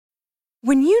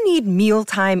When you need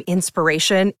mealtime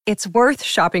inspiration, it's worth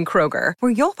shopping Kroger,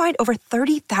 where you'll find over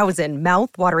 30,000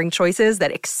 mouth-watering choices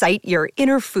that excite your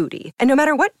inner foodie. And no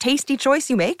matter what tasty choice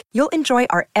you make, you'll enjoy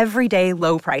our everyday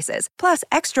low prices, plus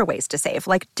extra ways to save,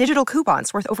 like digital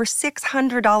coupons worth over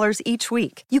 $600 each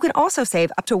week. You can also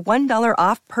save up to $1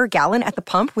 off per gallon at the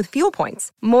pump with fuel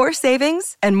points. More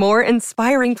savings and more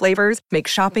inspiring flavors make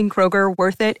shopping Kroger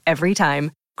worth it every time.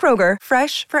 Kroger,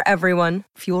 fresh for everyone.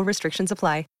 Fuel restrictions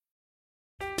apply.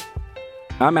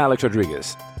 I'm Alex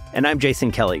Rodriguez. And I'm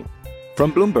Jason Kelly.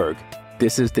 From Bloomberg,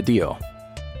 this is The Deal.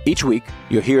 Each week,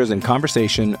 you'll hear us in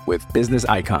conversation with business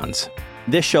icons.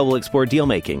 This show will explore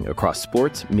deal-making across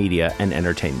sports, media, and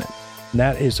entertainment.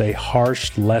 That is a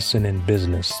harsh lesson in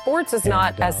business. Sports is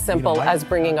not as simple as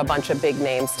bringing a bunch of big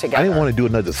names together. I didn't want to do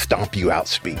another stomp you out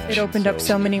speech. It opened up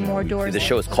so many more doors. The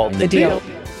show is called The Deal.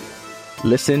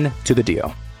 Listen to The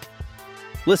Deal.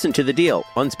 Listen to The Deal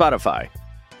on Spotify.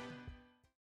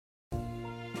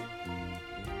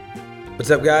 What's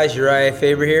up, guys? Urijah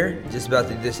Faber here. Just about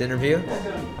to do this interview.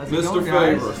 Mr.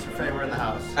 Faber. Mr. Faber in the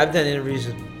house. I've done interviews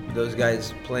with those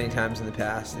guys plenty of times in the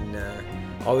past, and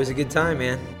always a good time,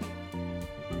 man.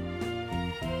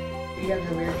 You got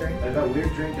a weird drink? I've got a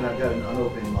weird drink and I've got an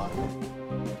unopened bottle.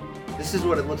 This is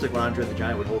what it looks like when Andre the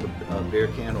Giant would hold a beer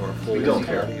can or a full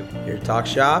whiskey bottle. Here to talk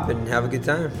shop and have a good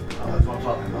time. That's what I'm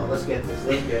talking about. Let's get this.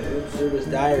 Let's get it. Room Service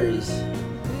Diaries.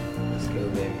 Let's go,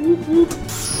 baby.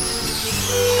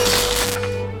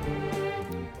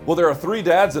 Well, there are 3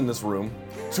 dads in this room.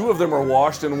 2 of them are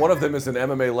washed, and one of them is an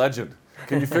MMA legend.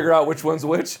 Can you figure out which one's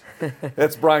which?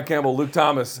 That's Brian Campbell, Luke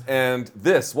Thomas, and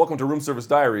this, welcome to Room Service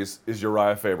Diaries, is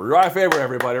Urijah Faber. Urijah Faber,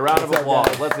 everybody. Round of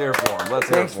applause. Let's hear for him.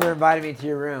 Thanks for inviting me to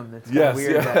your room. That's yes,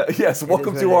 weird. yes.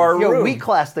 Welcome to our room. Yo, we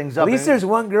class things up. At least there's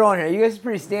one girl in here. You guys are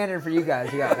pretty standard for you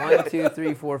guys. You got 1, 2,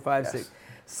 3, 4, 5, 6,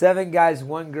 7 guys,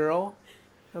 1 girl.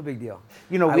 No big deal.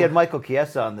 You know, we had Michael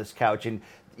Chiesa on this couch, and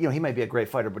you know, he might be a great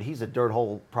fighter, but he's a dirt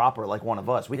hole proper like one of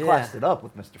us. We classed it up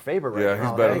with Mr. Faber right now. Yeah,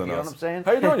 he's better than us. You know what I'm saying?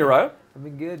 How you doing, Urijah? I've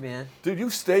been good, man. Dude, you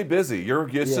stay busy.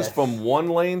 It's just from one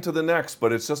lane to the next,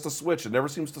 but it's just a switch. It never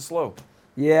seems to slow.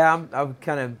 Yeah, I'm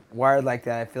kind of wired like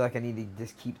that. I feel like I need to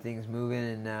just keep things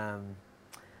moving, and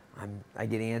I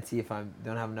get antsy if I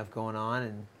don't have enough going on,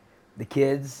 and the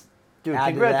kids. Dude,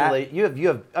 congratulations! You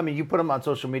have. I mean, you put them on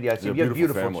social media. I see you have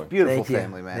beautiful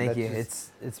family, man. Thank you.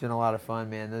 It's been a lot of fun,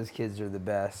 man. Those kids are the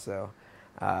best. So,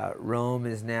 Rome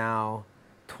is now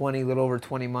a little over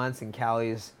 20 months, and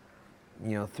Callie's,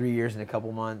 3 years and a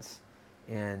couple months.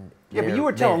 And yeah, but you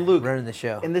were telling Luke running the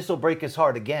show, and this will break his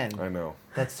heart again. I know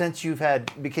that since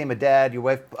became a dad, your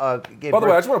wife gave. By the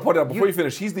way, I just want to point out before you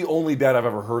finish, he's the only dad I've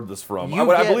ever heard this from.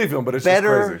 I believe him, but it's just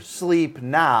crazy. Better sleep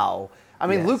now. I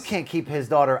mean, Luke can't keep his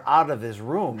daughter out of his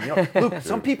room. Luke,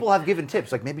 some people have given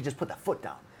tips, like maybe just put that foot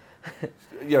down.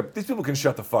 Yeah, these people can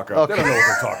shut the fuck up. Okay. They don't know what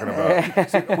they're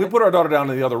talking about. See, we put our daughter down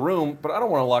in the other room, but I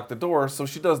don't want to lock the door, so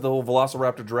she does the whole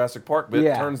Velociraptor Jurassic Park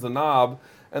bit, turns the knob,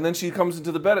 and then she comes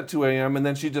into the bed at 2 a.m., and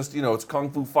then she just, it's kung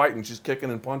fu fighting. She's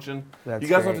kicking and punching. That's you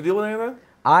guys great. have to deal with any of that?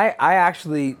 I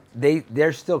actually,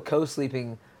 they're still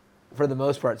co-sleeping for the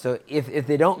most part. So if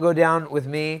they don't go down with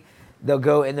me, they'll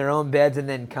go in their own beds and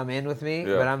then come in with me,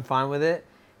 but I'm fine with it.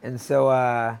 And so,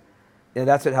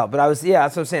 that's what helped. But that's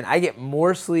what I'm saying. I get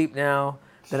more sleep now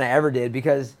than I ever did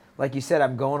because, like you said,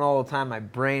 I'm going all the time. My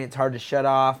brain, it's hard to shut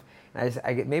off.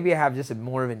 And maybe I have just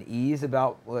more of an ease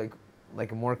about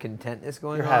like a more contentness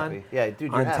going on. You're happy. Yeah,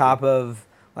 dude, you're happy. On top of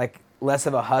like less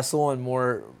of a hustle and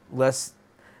less,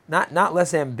 not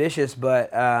less ambitious,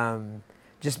 but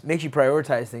just makes you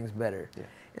prioritize things better. Yeah.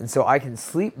 And so I can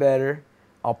sleep better.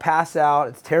 I'll pass out.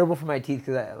 It's terrible for my teeth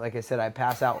because, like I said, I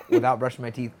pass out without brushing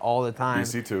my teeth all the time.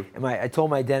 BC too. And I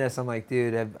told my dentist, I'm like,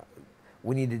 dude,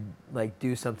 we need to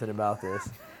do something about this.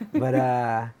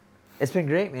 But it's been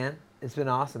great, man. It's been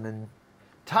awesome. And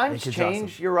times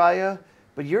change, awesome. Urijah,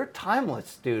 but you're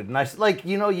timeless, dude. And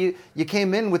you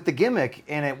came in with the gimmick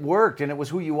and it worked and it was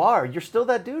who you are. You're still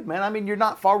that dude, man. I mean, you're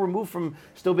not far removed from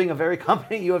still being a very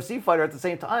competent UFC fighter at the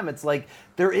same time. It's like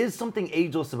there is something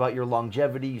ageless about your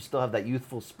longevity. You still have that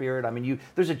youthful spirit. I mean,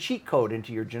 there's a cheat code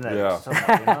into your genetics.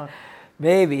 Yeah.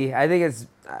 Maybe. I think it's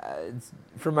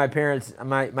from my parents.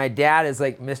 My dad is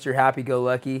like Mr.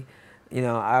 Happy-Go-Lucky.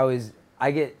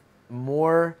 I get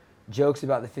more jokes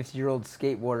about the 50-year-old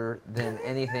skateboarder than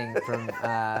anything from,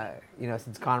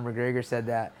 since Conor McGregor said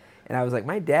that. And I was like,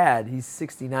 my dad, he's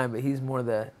 69, but he's more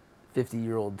the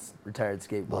 50-year-old retired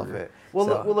skateboarder. Love it. Well,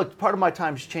 look, part of my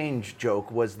times change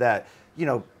joke was that,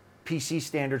 PC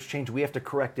standards change. We have to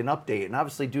correct and update. And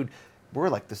obviously, dude, we're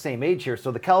like the same age here.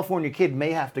 So the California kid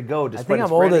may have to go despite his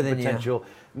I'm older branding than potential.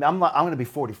 I'm going to be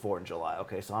 44 in July.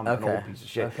 Okay, so I'm an old piece of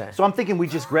shit. Okay. So I'm thinking we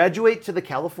just graduate to the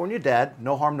California dad,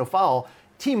 no harm, no foul.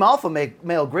 Team Alpha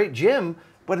male, great gym,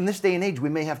 but in this day and age, we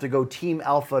may have to go Team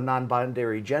Alpha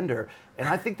non-binary gender, and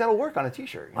I think that'll work on a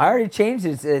T-shirt. You know? I already changed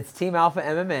it. It's Team Alpha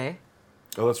MMA.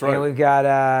 Oh, that's right. And we've got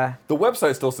the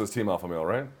website still says Team Alpha Male,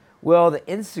 right? Well, the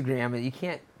Instagram, you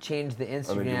can't change the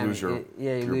Instagram. And then you lose your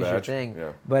you lose your badge. thing.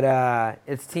 Yeah. But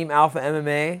it's Team Alpha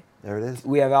MMA. There it is.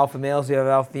 We have alpha males, we have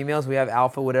alpha females, we have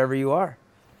alpha whatever you are.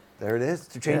 There it is.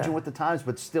 Changing with the times,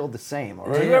 but still the same. All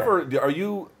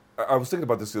right? I was thinking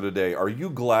about this the other day. Are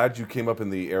you glad you came up in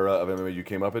the era of MMA you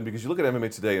came up in? Because you look at MMA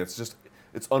today, and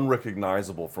it's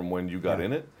unrecognizable from when you got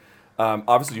in it.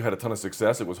 Obviously, you had a ton of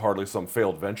success. It was hardly some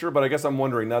failed venture. But I guess I'm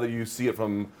wondering, now that you see it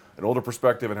from an older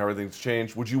perspective and how everything's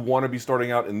changed, would you want to be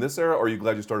starting out in this era, or are you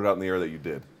glad you started out in the era that you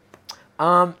did?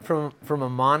 From a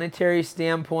monetary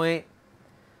standpoint,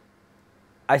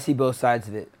 I see both sides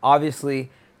of it. Obviously,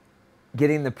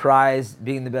 getting the prize,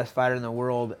 being the best fighter in the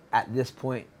world at this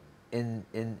point in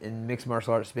mixed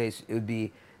martial arts space, it would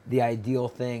be the ideal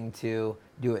thing to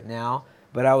do it now.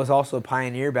 But I was also a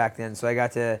pioneer back then, so I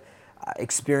got to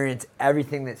experience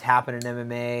everything that's happened in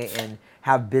MMA and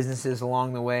have businesses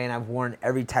along the way, and I've worn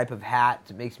every type of hat.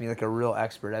 It makes me like a real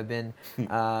expert. I've been,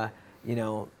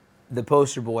 the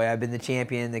poster boy. I've been the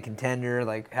champion, the contender,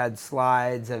 like had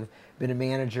slides. I've been a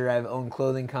manager. I've owned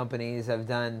clothing companies. I've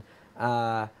done,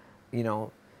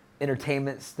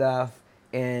 entertainment stuff,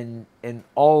 and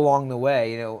all along the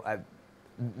way, I'm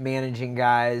managing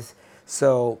guys.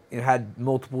 So, had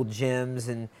multiple gyms,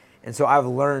 and so I've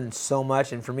learned so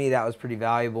much, and for me, that was pretty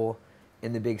valuable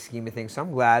in the big scheme of things. So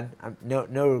I'm glad.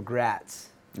 No regrets.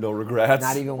 No regrets?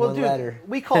 Not even one letter.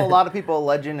 We call a lot of people a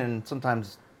legend, and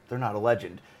sometimes they're not a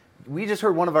legend. We just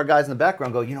heard one of our guys in the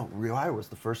background go, Urijah was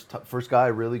the first guy I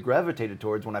really gravitated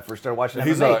towards when I first started watching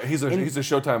MMA. He's a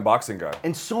Showtime boxing guy.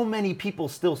 And so many people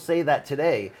still say that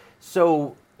today.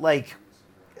 So, do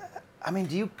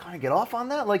you kind of get off on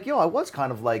that? I was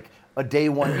kind of like a day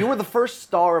one. You were the first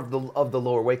star of the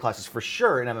lower weight classes for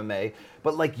sure in MMA,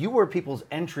 but you were people's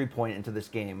entry point into this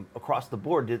game across the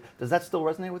board. Does that still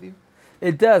resonate with you?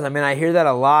 It does. I hear that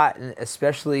a lot,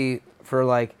 especially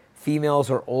for females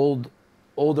or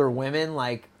older women.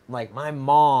 Like my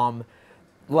mom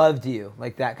loved you,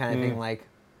 like that kind of thing. Like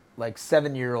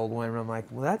 7-year-old women. I'm like,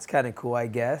 well, that's kind of cool, I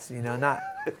guess. Not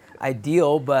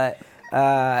ideal, but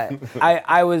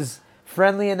I was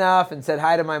friendly enough and said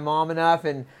hi to my mom enough,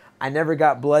 and I never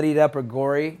got bloodied up or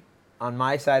gory, on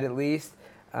my side at least.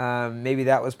 Maybe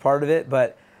that was part of it,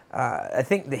 but I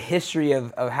think the history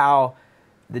of how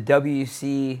the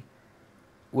WC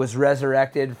was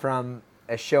resurrected from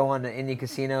a show on the Indy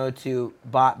Casino to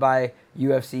bought by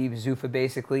UFC, Zuffa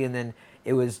basically, and then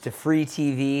it was to free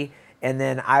TV, and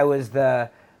then I was the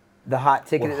hot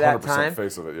ticket at that time.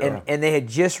 Face of it, yeah. And they had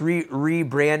just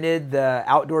rebranded the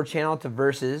Outdoor Channel to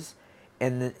Versus,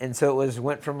 and so it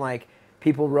went from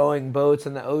people rowing boats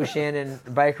in the ocean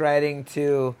and bike riding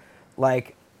to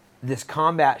this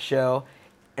combat show.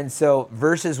 And so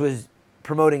Versus was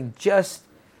promoting just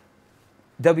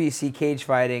WC cage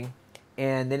fighting,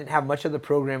 and they didn't have much of the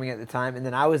programming at the time. And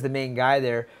then I was the main guy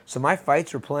there, so my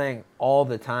fights were playing all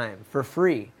the time for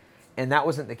free. And that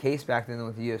wasn't the case back then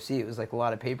with the UFC. It was a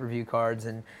lot of pay-per-view cards,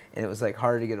 and it was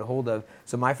harder to get a hold of.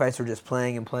 So my fights were just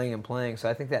playing and playing and playing. So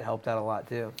I think that helped out a lot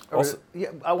too. Also,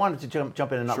 I wanted to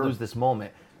jump in and not lose this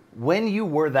moment. When you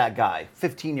were that guy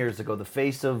 15 years ago, the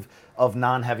face of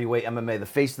non-heavyweight MMA, the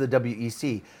face of the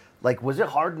WEC, was it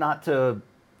hard not to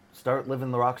start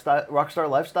living the rock star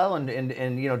lifestyle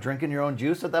and drinking your own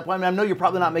juice at that point? I know you're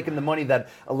probably not making the money that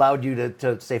allowed you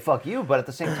to say fuck you, but at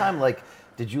the same time,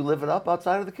 did you live it up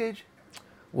outside of the cage?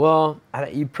 Well,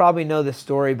 you probably know the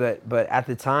story, but at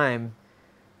the time,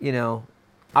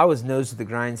 I was nose to the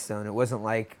grindstone. It wasn't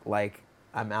like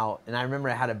I'm out. And I remember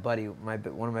I had a buddy,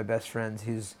 one of my best friends,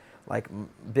 who's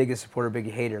biggest supporter,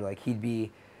 big hater. He'd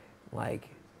be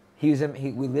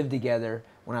we lived together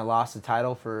when I lost the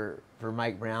title for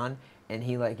Mike Brown, and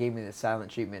he gave me the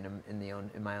silent treatment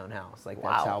in my own house.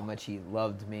 That's how much he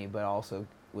loved me, but also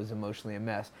was emotionally a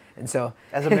mess. And so,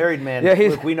 as a married man,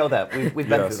 look, we know that. We've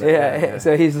been through that. Yeah.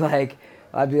 So he's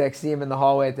I'd be see him in the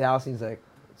hallway at the house, and he's like,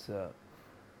 what's up?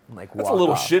 I'm that's a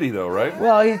little shitty though, right?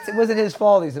 Well, it wasn't his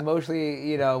fault. He's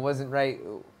emotionally, wasn't right,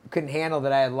 couldn't handle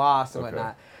that I had lost and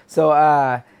whatnot. So,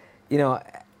 at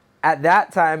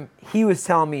that time, he was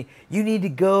telling me, you need to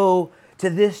go to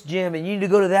this gym, and you need to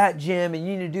go to that gym, and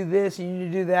you need to do this, and you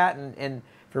need to do that. And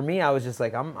for me, I was just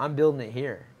I'm building it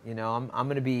here. I'm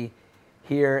going to be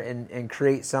here and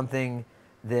create something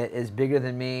that is bigger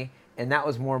than me. and that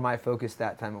was more my focus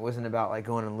that time. It wasn't about like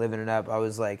going and living it up. I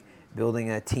was like building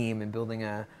a team and building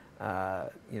a,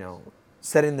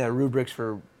 setting the rubrics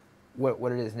for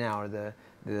what it is now, or the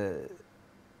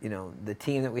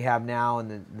team that we have now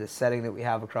and the setting that we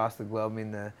have across the globe. I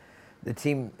mean, the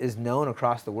team is known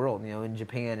across the world, in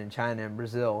Japan and China and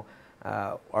Brazil.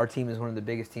 Our team is one of the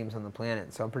biggest teams on the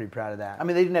planet, so I'm pretty proud of that. I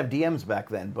mean, they didn't have DMs back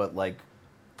then, but like,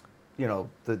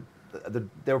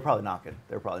 they were probably knocking.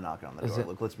 They were probably knocking on the door.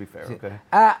 Look, let's be fair, okay?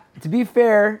 To be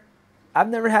fair, I've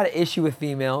never had an issue with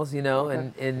females,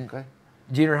 and in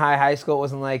junior high school,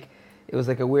 it was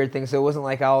like a weird thing. So it wasn't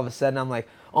like all of a sudden I'm like,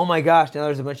 oh my gosh, now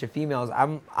there's a bunch of females.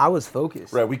 I was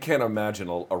focused. Right, we can't imagine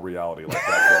a reality like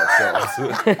that for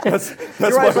ourselves.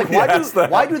 That's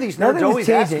why do these nerds always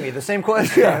ask me the same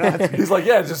question? He's like,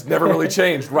 yeah, it just never really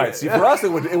changed. Right. See, for us,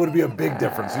 it would be a big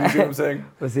difference. You see what I'm saying?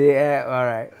 Well, see, all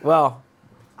right. Well,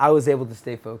 I was able to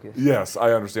stay focused. Yes,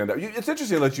 I understand that. It's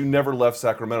interesting that you never left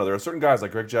Sacramento. There are certain guys,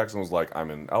 like Greg Jackson was like, I'm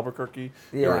in Albuquerque,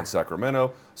 you're in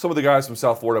Sacramento. Some of the guys from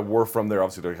South Florida were from there.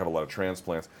 Obviously, they have a lot of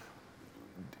transplants.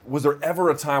 Was there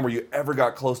ever a time where you ever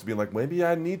got close to being like, maybe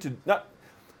I need to not?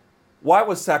 Why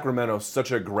was Sacramento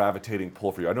such a gravitating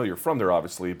pull for you? I know you're from there,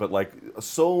 obviously, but like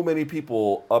so many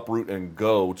people uproot and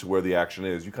go to where the action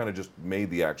is. You kind of just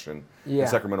made the action in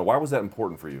Sacramento. Why was that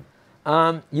important for you?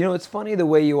 It's funny the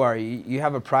way you are. You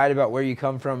have a pride about where you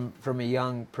come from a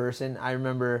young person. I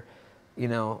remember,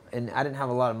 and I didn't have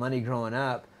a lot of money growing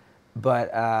up,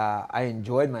 but I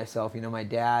enjoyed myself. My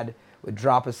dad would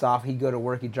drop us off. He'd go to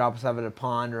work. He'd drop us off at a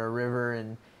pond or a river,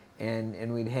 and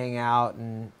we'd hang out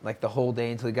and like the whole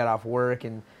day until he got off work.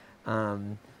 And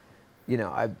I'm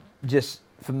just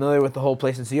familiar with the whole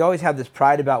place. And so you always have this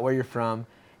pride about where you're from.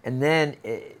 And then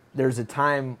there's a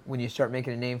time when you start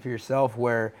making a name for yourself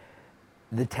where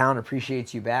the town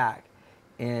appreciates you back,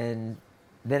 and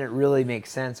then it really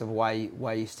makes sense of why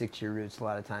you stick to your roots a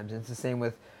lot of times. And it's the same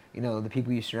with the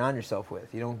people you surround yourself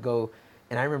with. You don't go.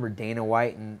 And I remember Dana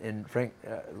White and Frank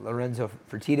Lorenzo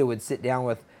Fertitta would sit down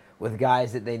with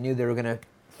guys that they knew they were going to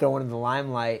throw into the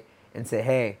limelight and say,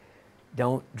 hey,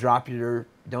 don't drop your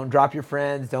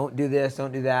friends, don't do this,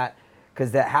 don't do that,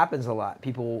 because that happens a lot.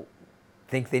 People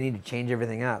think they need to change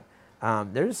everything up.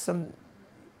 There's some.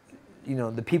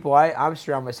 The people I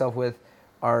surround myself with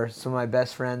are some of my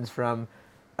best friends from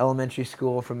elementary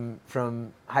school,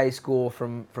 from high school,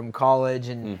 from college,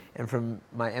 and from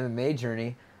my MMA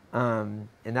journey, and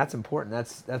that's important.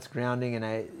 That's grounding, and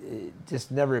it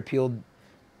just never appealed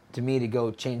to me to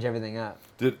go change everything up.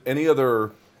 To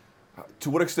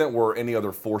what extent were any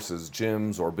other forces,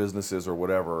 gyms or businesses or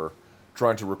whatever,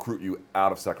 trying to recruit you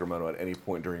out of Sacramento at any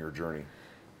point during your journey?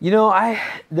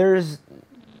 There's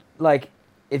like.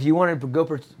 If you wanted to go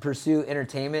pursue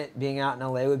entertainment, being out in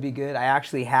LA would be good. I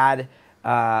actually had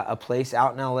a place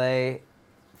out in LA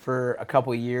for a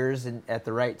couple years at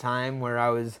the right time where I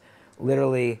was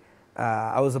literally,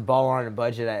 I was a baller on a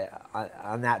budget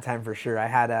on that time for sure. I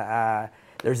had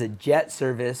there's a jet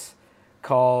service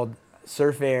called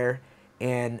Surf Air,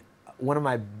 and one of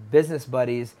my business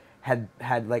buddies had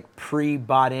like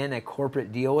pre-bought in a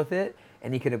corporate deal with it,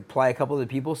 and he could apply a couple of the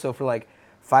people. So for like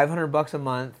 $500 a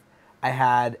month, I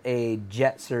had a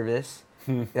jet service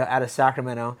out of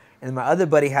Sacramento, and my other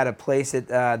buddy had a place at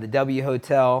the W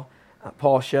Hotel,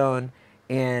 Paul Schoen,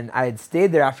 and I had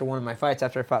stayed there after one of my fights.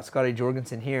 After I fought Scotty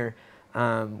Jorgensen here, we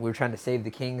were trying to save the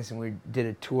Kings, and we did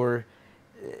a tour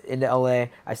into LA.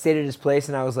 I stayed at his place,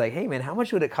 and I was like, hey man, how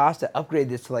much would it cost to upgrade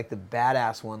this to like the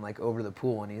badass one, like over the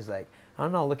pool? And he's like, I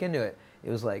don't know, look into it. It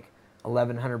was like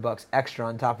 $1,100 extra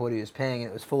on top of what he was paying,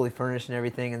 and it was fully furnished and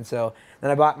everything. And so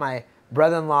then I bought my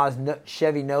brother-in-law's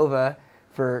Chevy Nova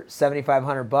for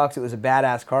 $7,500. It was a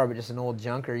badass car, but just an old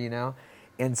junker,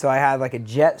 And so I had like a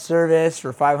jet service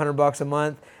for $500 a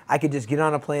month. I could just get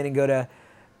on a plane and go to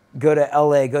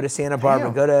LA, go to Santa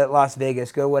Barbara, go to Las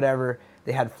Vegas, go whatever.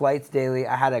 They had flights daily.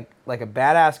 I had a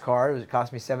badass car. It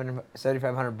cost me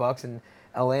 $7,500 in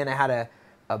LA, and I had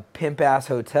a pimp-ass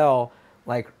hotel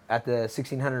like at the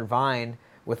 1600 Vine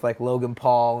with like Logan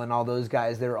Paul and all those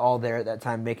guys. They were all there at that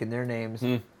time making their names.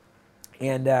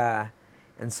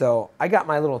 And so I got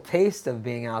my little taste of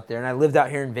being out there. And I lived out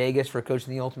here in Vegas for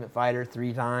coaching The Ultimate Fighter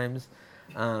 3 times.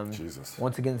 Jesus.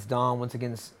 Once against Dom, once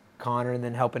against Connor, and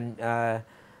then helping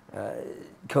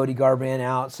Cody Garbrandt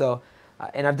out. So,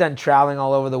 and I've done traveling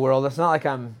all over the world. It's not like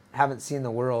haven't seen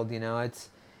the world, I've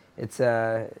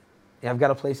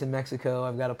got a place in Mexico.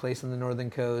 I've got a place on the northern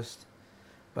coast.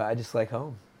 But I just like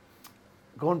home.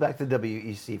 Going back to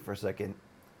WEC for a second,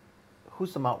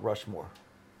 who's the Mount Rushmore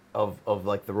of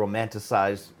like the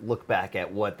romanticized look back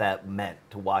at what that meant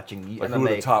to watching like MMA who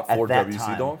are the top 4 at that WEC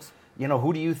time? dogs?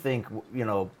 who do you think,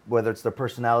 whether it's their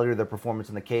personality or their performance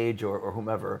in the cage or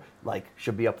whomever, like,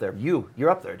 should be up there? You're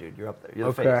up there, dude. You're up there.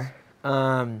 You're the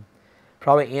face.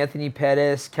 Probably Anthony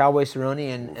Pettis, Cowboy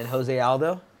Cerrone, and Jose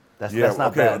Aldo. That's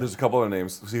not bad. There's a couple other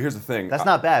names. See, here's the thing. That's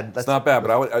not bad. That's not bad,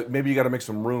 but maybe you got to make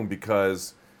some room,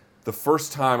 because the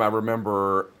first time I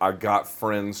remember I got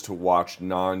friends to watch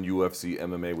non-UFC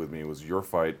MMA with me was your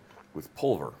fight with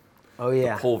Pulver. Oh,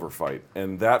 yeah. The Pulver fight.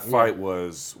 And that fight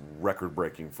was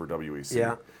record-breaking for WEC.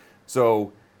 Yeah.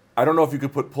 So I don't know if you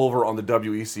could put Pulver on the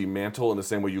WEC mantle in the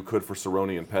same way you could for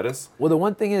Cerrone and Pettis. Well, the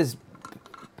one thing is,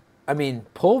 I mean,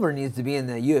 Pulver needs to be in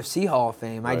the UFC Hall of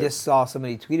Fame. Right. I just saw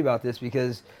somebody tweet about this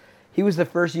because he was the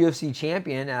first UFC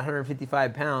champion at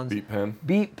 155 pounds.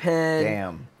 Beat Penn.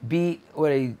 Damn.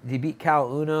 Did he beat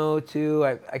Cal Uno too?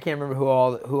 I can't remember who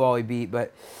all he beat,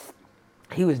 but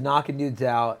he was knocking dudes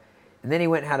out. And then he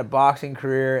went and had a boxing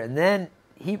career, and then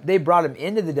they brought him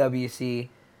into the WC,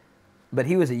 but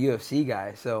he was a UFC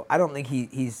guy. So I don't think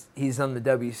he's on the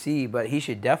WC, but he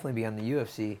should definitely be on the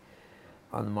UFC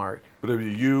on the mark. But it'd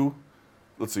be you,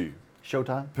 let's see.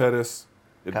 Showtime. Pettis.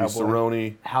 It'd be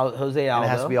Cerrone. Jose Aldo. And it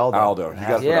has to be Aldo. You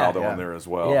got to put Aldo on there as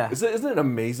well. Yeah. Isn't it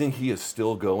amazing he is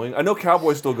still going? I know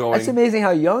Cowboy's still going. It's amazing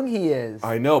how young he is.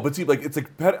 I know, but see, like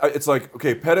it's like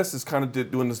okay, Pettis is kind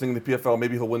of doing this thing in the PFL.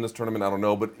 Maybe he'll win this tournament. I don't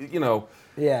know, but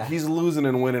he's losing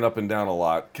and winning up and down a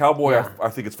lot. Cowboy, I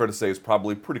think it's fair to say, is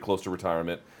probably pretty close to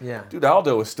retirement. Yeah. Dude,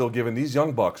 Aldo is still giving these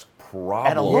young bucks problems.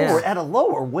 At a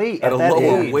lower weight. At a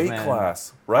lower weight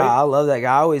class, right? I love that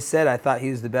guy. I always said I thought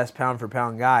he was the best pound for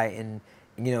pound guy, and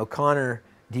Conor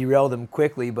derailed him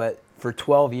quickly, but for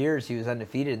 12 years he was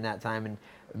undefeated in that time.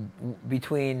 And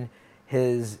between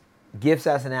his gifts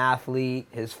as an athlete,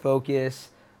 his focus,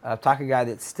 talk a guy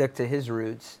that stuck to his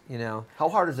roots, How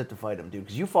hard is it to fight him, dude?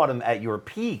 Because you fought him at your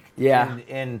peak. Yeah.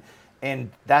 And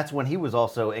that's when he was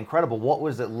also incredible. What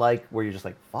was it like where you're just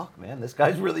like, fuck, man, this guy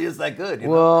really is that good?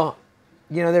 Well,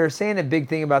 they were saying a big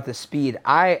thing about the speed.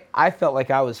 I felt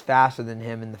like I was faster than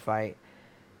him in the fight.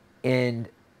 And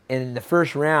in the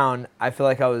first round, I feel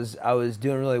like I was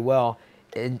doing really well.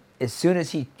 And as soon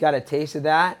as he got a taste of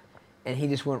that, and he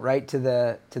just went right to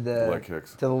the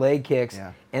leg kicks.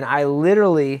 Yeah. And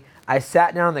I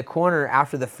sat down in the corner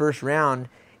after the first round,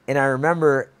 and I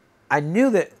remember I knew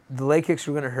that the leg kicks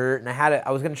were going to hurt, and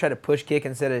I was going to try to push kick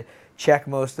instead of check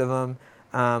most of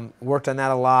them. Worked on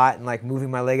that a lot and like moving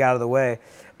my leg out of the way.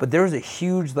 But there was a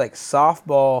huge like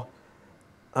softball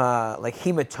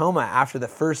hematoma after the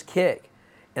first kick.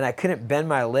 And I couldn't bend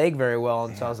my leg very well,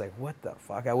 and so I was like, "What the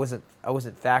fuck?" I wasn't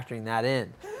factoring that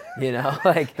in,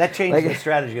 like that changed the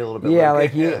strategy a little bit. Yeah,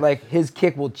 like his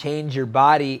kick will change your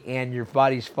body and your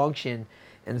body's function,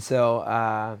 and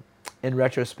so in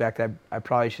retrospect, I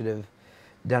probably should have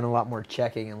done a lot more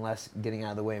checking and less getting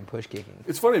out of the way and push kicking.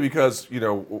 It's funny because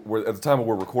we're, at the time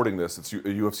we're recording this, it's a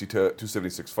UFC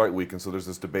 276 fight week, and so there's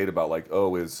this debate about like,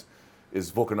 is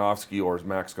Volkanovski or is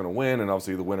Max going to win? And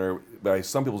obviously the winner, by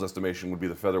some people's estimation, would be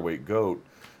the featherweight GOAT.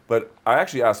 But I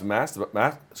actually asked Max about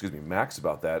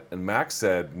that, and Max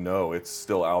said, no, it's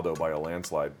still Aldo by a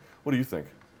landslide. What do you think?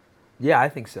 Yeah, I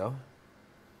think so.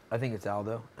 I think it's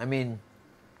Aldo. I mean,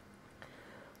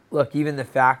 look, even the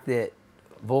fact that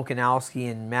Volkanovski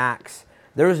and Max,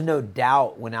 there was no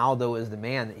doubt when Aldo was the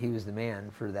man that he was the man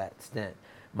for that stint.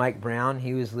 Mike Brown,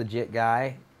 he was a legit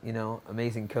guy.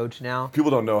 Amazing coach now. People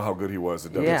don't know how good he was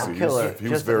at WC. Yeah, killer. He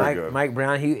was very good. Mike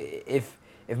Brown, if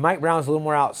Mike Brown was a little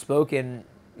more outspoken,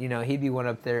 he'd be one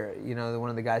up there, one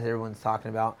of the guys everyone's talking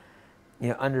about,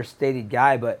 understated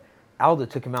guy, but Aldo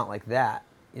took him out like that,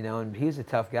 and he was a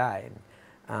tough guy.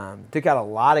 And took out a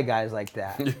lot of guys like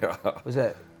that. Yeah. Was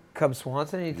it Cub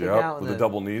Swanson he took out? With the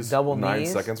double knees. 9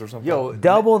 seconds or something. Yo,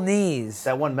 double knees.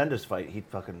 That one Mendes fight, he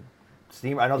fucking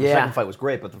steamed. I know the second fight was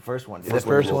great, but the first one. The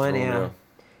first one, yeah.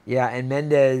 Yeah, and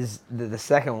Mendez, the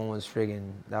second one was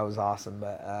that was awesome.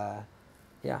 But,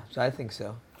 so I think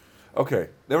so. Okay.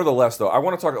 Nevertheless, though, I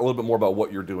want to talk a little bit more about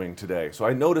what you're doing today. So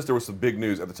I noticed there was some big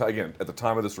news at the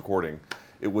time of this recording.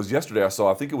 It was yesterday I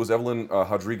think it was Evelyn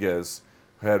Rodriguez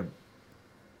had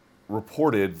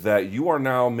reported that you are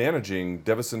now managing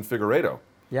Devison Figueiredo.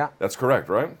 Yeah. That's correct,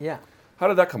 right? Yeah. How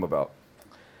did that come about?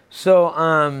 So,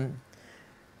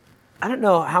 I don't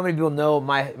know how many people know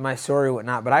my story or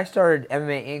whatnot, but I started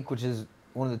MMA Inc., which is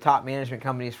one of the top management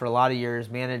companies for a lot of years,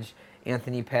 managed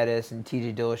Anthony Pettis and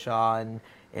TJ Dillashaw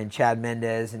and Chad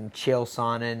Mendez and Chael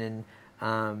Sonnen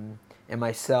and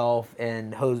myself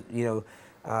and Joseph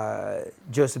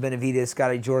Benavidez,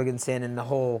 Scotty Jorgensen, and the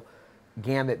whole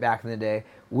gambit back in the day.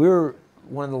 We were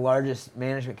one of the largest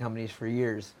management companies for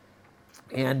years.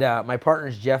 And my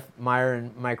partners, Jeff Meyer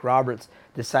and Mike Roberts,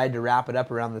 decided to wrap it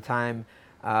up around the time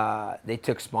they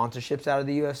took sponsorships out of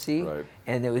the UFC, Right.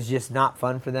 and it was just not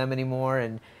fun for them anymore.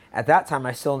 And at that time,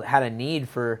 I still had a need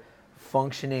for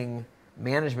functioning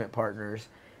management partners,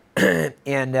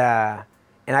 and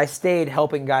I stayed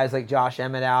helping guys like Josh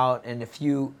Emmett out, and a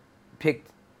few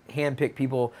hand-picked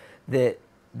people that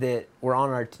were on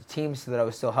our teams that I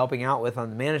was still helping out with on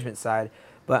the management side.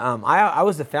 But I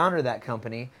was the founder of that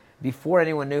company before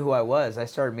anyone knew who I was. I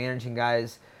started managing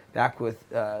guys back with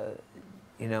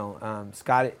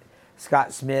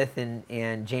Scott Smith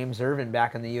and James Irvin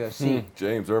back in the UFC.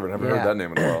 James Irvin, haven't heard that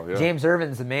name in a while. Yeah. James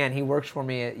Irvin's the man. He works for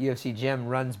me at UFC Gym,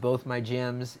 runs both my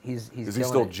gyms. Is he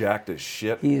still jacked as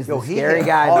shit? He's the scary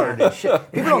guy. Hard as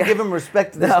shit. People don't give him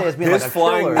respect to this day as being like a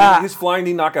killer. His flying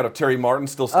knee knockout of Terry Martin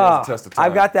still stands the test of time.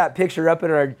 I've got that picture up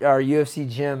at our UFC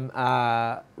Gym,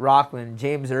 Rockland.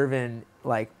 James Irvin,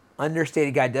 like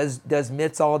understated guy, does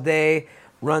mitts all day,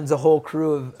 runs a whole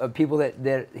crew of people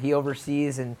that he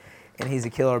oversees, and he's a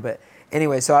killer. But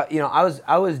anyway, so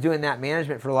I was doing that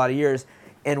management for a lot of years,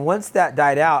 and once that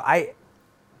died out, I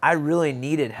really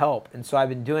needed help, and so I've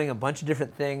been doing a bunch of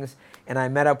different things, and I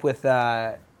met up with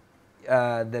the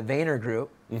Vayner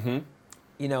Group,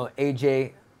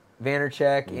 AJ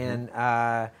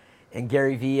Vaynerchuk and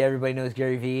Gary Vee. Everybody knows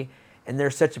Gary Vee, and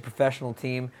they're such a professional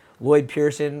team. Lloyd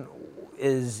Pearson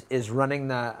is running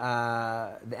the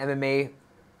MMA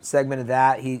segment of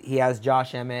that. He has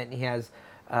Josh Emmett, and he has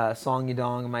Song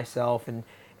Yadong and myself,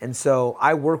 and so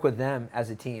I work with them as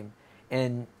a team.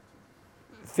 And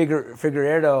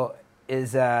Figueiredo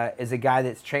is a guy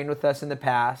that's trained with us in the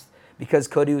past. Because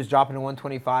Cody was dropping to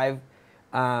 125,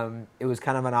 it was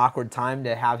kind of an awkward time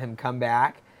to have him come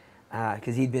back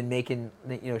because he'd been making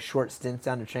short stints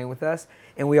down to train with us,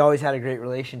 and we always had a great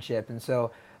relationship. And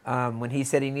so when he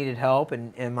said he needed help,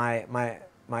 and my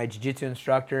jiu-jitsu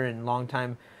instructor and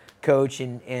longtime coach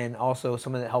and also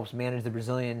someone that helps manage the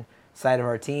Brazilian side of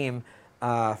our team,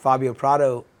 Fabio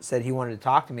Prado, said he wanted to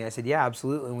talk to me. I said, yeah,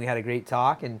 absolutely. And we had a great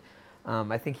talk, and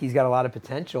I think he's got a lot of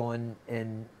potential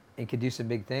and could do some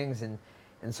big things. And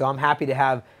so I'm happy to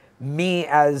have me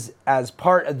as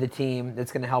part of the team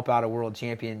that's going to help out a world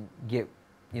champion get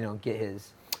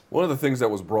his. One of the things that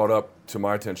was brought up to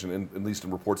my attention, at least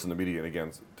in reports in the media, and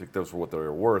again, take those for what they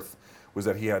were worth, was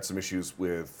that he had some issues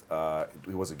with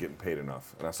he wasn't getting paid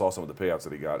enough. And I saw some of the payouts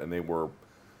that he got, and they were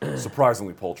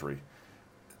surprisingly paltry.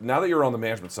 Now that you're on the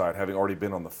management side, having already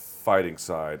been on the fighting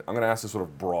side, I'm going to ask this sort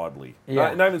of broadly.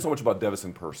 Yeah. Not even so much about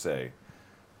Devison per se.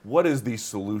 What is the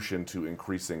solution to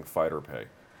increasing fighter pay?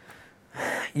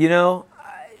 You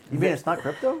mean it's not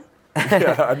crypto?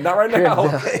 Yeah, not right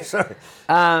now. Okay, sorry.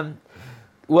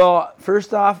 Well,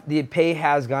 first off, the pay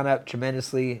has gone up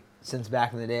tremendously since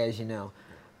back in the day, as you know.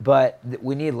 But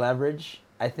we need leverage.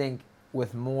 I think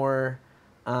with more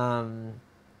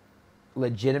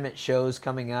legitimate shows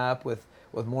coming up, with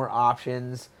more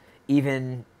options,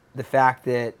 even the fact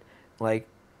that, like,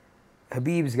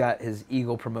 Khabib's got his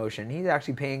Eagle promotion. He's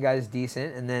actually paying guys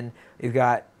decent. And then you've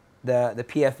got the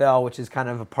PFL, which is kind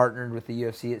of partnered with the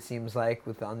UFC, it seems like,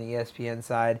 on the ESPN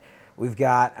side. We've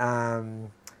got,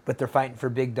 but they're fighting for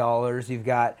big dollars. You've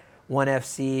got ONE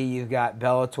FC, you've got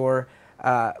Bellator.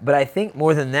 But I think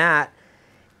more than that,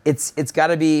 it's got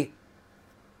to be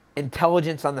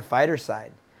intelligence on the fighter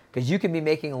side, because you can be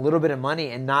making a little bit of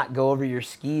money and not go over your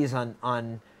skis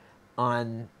on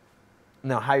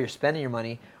how you're spending your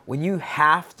money. When you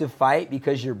have to fight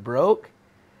because you're broke,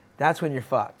 that's when you're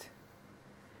fucked,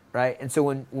 right? And so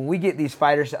when we get these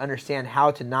fighters to understand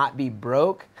how to not be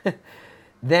broke,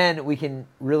 then we can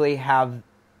really have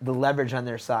the leverage on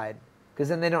their side, because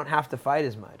then they don't have to fight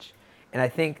as much. And I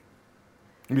think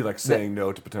you'd be like saying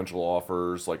no to potential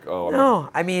offers, like,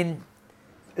 I mean,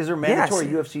 is there mandatory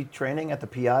UFC training at the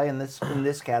PI in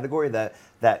this category that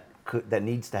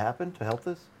needs to happen to help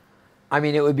this? I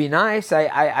mean, it would be nice.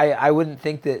 I wouldn't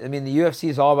think that. I mean, the UFC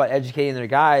is all about educating their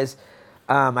guys.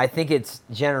 I think it's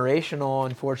generational,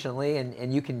 unfortunately,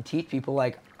 and you can teach people.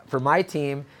 Like, for my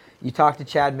team, you talk to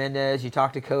Chad Mendez, you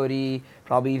talk to Cody,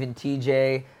 probably even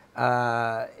TJ,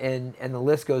 and the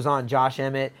list goes on. Josh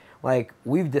Emmett. Like,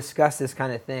 we've discussed this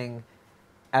kind of thing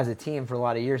as a team for a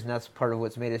lot of years, and that's part of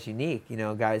what's made us unique.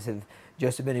 Guys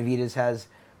Joseph Benavidez has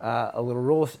a little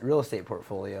real estate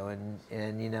portfolio, and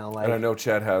like. And I know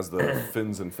Chad has the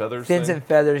fins and feathers. Fins and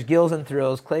feathers, gills and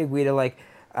thrills. Clay Guida, like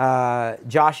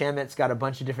Josh Emmett's got a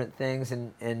bunch of different things,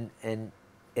 and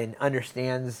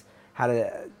understands how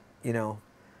to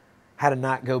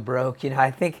not go broke.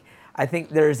 I think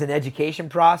there's an education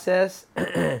process,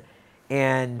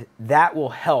 and that will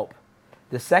help.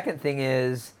 The second thing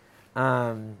is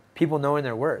people knowing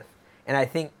their worth, and I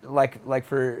think like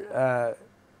for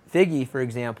Figgy, for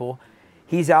example,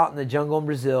 he's out in the jungle in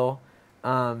Brazil.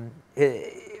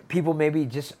 People maybe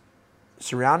just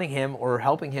surrounding him or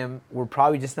helping him were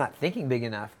probably just not thinking big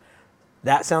enough.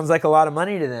 That sounds like a lot of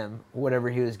money to them, whatever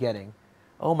he was getting.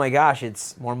 Oh my gosh,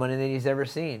 it's more money than he's ever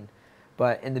seen.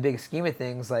 But in the big scheme of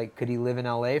things, like, could he live in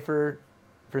LA for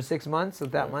 6 months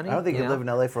with that money? I don't think he'd live in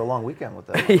LA for a long weekend with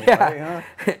that. Yeah.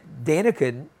 Dana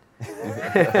couldn't.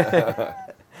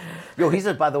 Yo,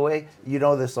 by the way, you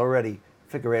know this already,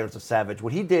 Figueiredo's a savage.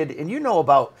 What he did, and you know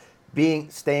about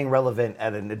staying relevant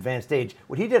at an advanced age,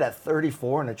 what he did at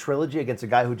 34 in a trilogy against a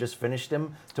guy who just finished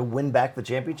him to win back the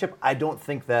championship, I don't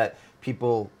think that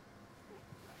people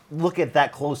look at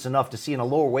that close enough to see in a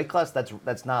lower weight class.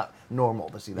 That's not normal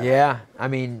to see that. Yeah, I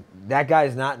mean, that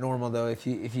guy's not normal though. If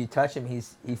you touch him,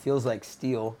 he feels like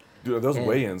steel. Dude, those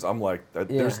weigh-ins, I'm like,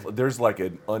 there's like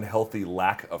an unhealthy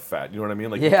lack of fat. You know what I mean?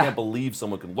 Like, you can't believe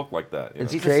someone can look like that.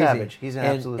 It's He's crazy. a savage. He's an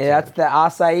absolute savage. That's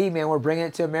the acai, man. We're bringing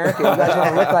it to America. You guys want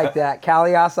to look like that?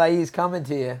 Cali acai is coming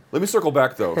to you. Let me circle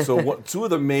back, though. So two of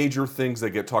the major things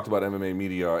that get talked about in MMA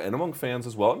media, and among fans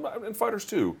as well, and fighters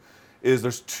too, is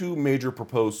there's two major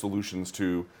proposed solutions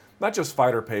to not just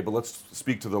fighter pay, but let's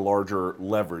speak to the larger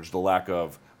leverage, the lack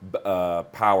of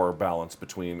power balance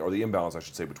between, or the imbalance, I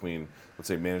should say, between, let's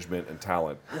say, management and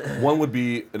talent. One would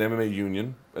be an MMA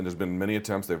union, and there's been many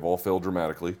attempts. They've all failed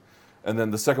dramatically. And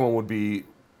then the second one would be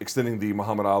extending the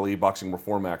Muhammad Ali Boxing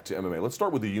Reform Act to MMA. Let's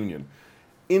start with the union.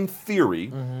 In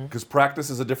theory, because practice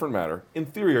is a different matter, in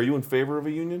theory, are you in favor of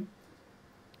a union?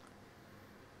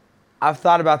 I've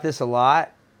thought about this a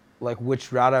lot, like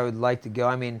which route I would like to go.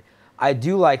 I mean, I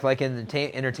do like in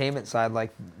the entertainment side,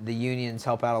 like the unions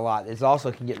help out a lot. It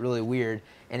also can get really weird,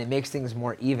 and it makes things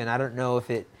more even. I don't know if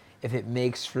it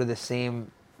makes for the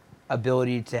same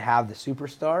ability to have the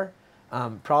superstar.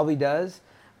 Probably does.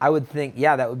 I would think,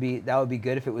 that would be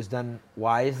good if it was done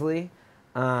wisely.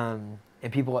 And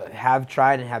people have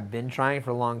tried and have been trying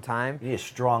for a long time. You need a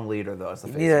strong leader, though. That's the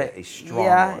face of it. A strong one.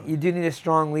 Yeah, you do need a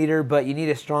strong leader, but you need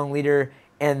a strong leader,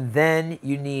 and then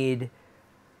you need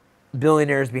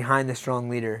billionaires behind the strong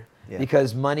leader,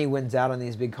 because money wins out on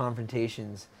these big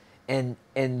confrontations. And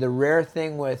the rare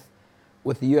thing with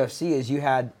the UFC is you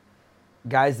had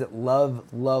guys that love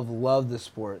the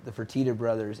sport, the Fertitta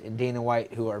brothers and Dana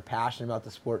White, who are passionate about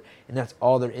the sport, and that's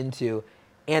all they're into.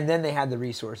 And then they had the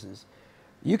resources.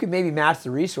 You can maybe match the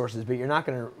resources, but you're not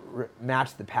going to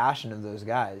match the passion of those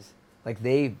guys. Like,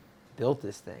 they built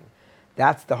this thing.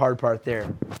 That's the hard part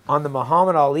there. On the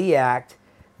Muhammad Ali Act,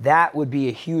 that would be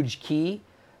a huge key,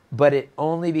 but it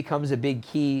only becomes a big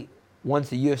key once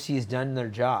the UFC has done their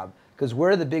job. Because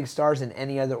where are the big stars in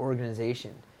any other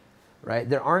organization, right?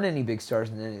 There aren't any big stars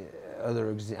in any other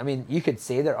organization. I mean, you could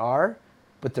say there are,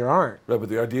 but there aren't. Right, but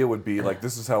the idea would be, like,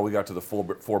 this is how we got to the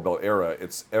four-belt era.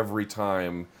 It's every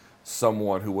time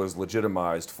someone who was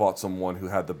legitimized fought someone who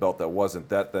had the belt that wasn't,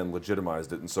 that then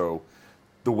legitimized it. And so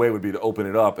the way would be to open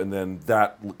it up, and then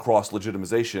that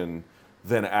cross-legitimization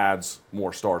then adds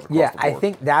more stars across the board. I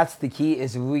think that's the key,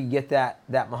 is if we get that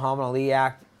Muhammad Ali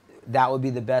Act, that would be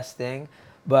the best thing.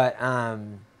 But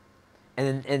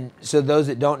and so those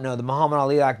that don't know, the Muhammad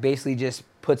Ali Act basically just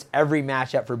puts every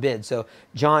match up for bid. So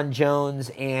John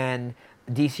Jones and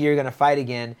DC are going to fight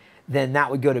again, then that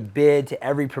would go to bid to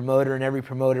every promoter, and every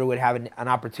promoter would have an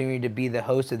opportunity to be the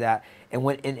host of that. And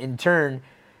when in turn,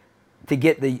 to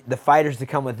get the fighters to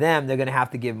come with them, they're going to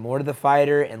have to give more to the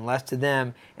fighter and less to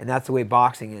them, and that's the way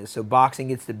boxing is. So boxing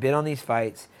gets to bid on these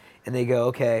fights, and they go,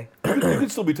 okay. You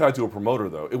could still be tied to a promoter,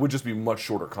 though. It would just be much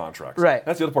shorter contracts. Right.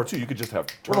 That's the other part, too. You could just have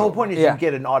turnover. Well, the whole point is you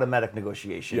get an automatic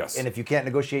negotiation. Yes. And if you can't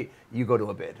negotiate, you go to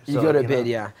a bid. You go to a bid,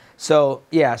 yeah. So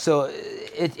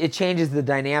it changes the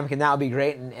dynamic, and that would be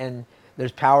great. And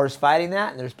there's powers fighting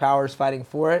that, and there's powers fighting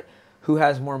for it. Who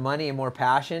has more money and more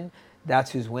passion?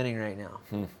 That's who's winning right now.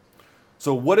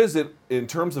 So what is it, in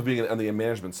terms of being on the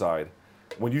management side,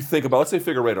 when you think about, let's say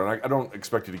Figueiredo, and I don't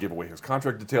expect you to give away his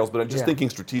contract details, but I'm just thinking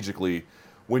strategically,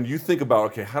 when you think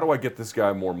about, okay, how do I get this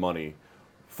guy more money?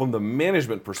 From the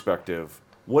management perspective,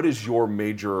 what is your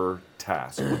major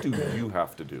task? What do you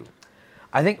have to do?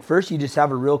 I think first you just have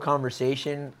a real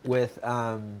conversation with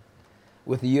the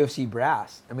UFC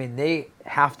brass. I mean, they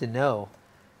have to know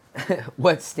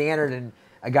what's standard, and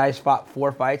a guy's fought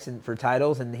 4 fights for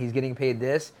titles and he's getting paid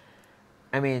this.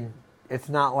 I mean, it's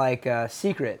not like a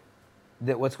secret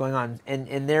that what's going on. And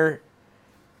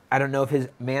I don't know if his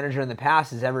manager in the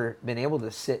past has ever been able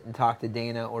to sit and talk to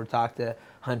Dana or talk to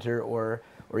Hunter or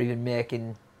even Mick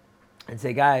and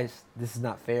say, guys, this is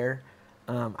not fair.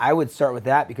 I would start with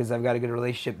that because I've got a good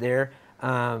relationship there.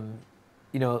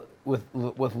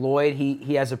 With Lloyd,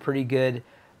 he has a pretty good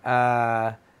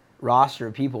roster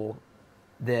of people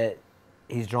that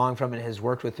he's drawing from and has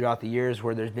worked with throughout the years,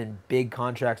 where there's been big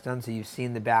contracts done, so you've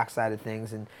seen the backside of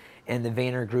things, and the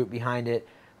Vayner group behind it.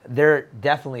 They're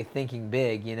definitely thinking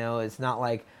big. It's not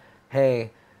like,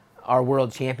 hey, our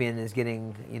world champion is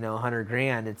getting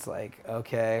 $100,000. It's like,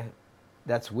 okay,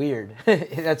 that's weird.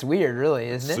 That's weird, really,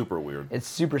 isn't it? Super weird. It's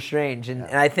super strange, and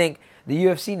I think the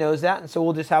UFC knows that, and so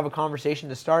we'll just have a conversation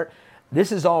to start.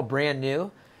 This is all brand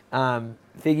new.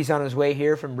 Figgy's on his way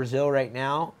here from Brazil right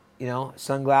now.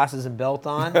 Sunglasses and belt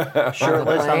on.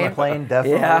 Shirtless on the plane,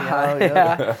 definitely.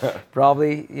 Yeah.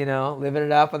 Probably, living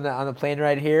it up on the plane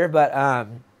right here. But,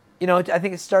 I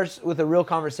think it starts with a real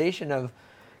conversation of,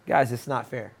 guys, it's not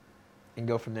fair, and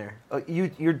go from there.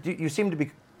 You seem to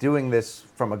be doing this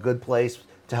from a good place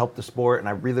to help the sport, and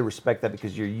I really respect that,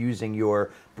 because you're using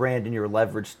your brand and your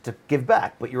leverage to give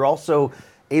back, but you're also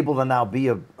able to now be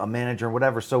a manager or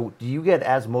whatever. So do you get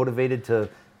as motivated to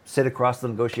sit across the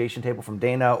negotiation table from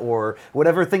Dana, or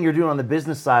whatever thing you're doing on the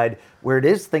business side where it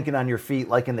is thinking on your feet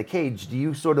like in the cage? Do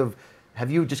you have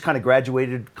you just kind of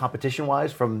graduated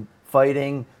competition-wise from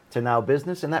fighting to now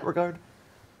business in that regard?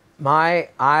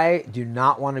 I do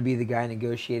not want to be the guy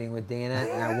negotiating with Dana,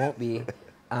 and I won't be.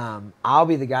 I'll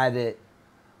be the guy that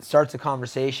starts a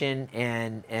conversation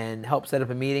and helps set up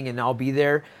a meeting, and I'll be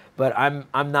there. But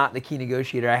I'm not the key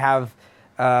negotiator. I have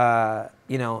a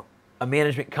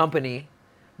management company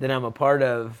that I'm a part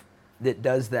of that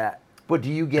does that. But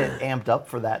do you get amped up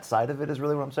for that side of it? Is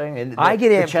really what I'm saying. And I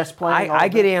get amped. Chess playing. I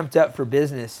get amped up for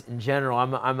business in general.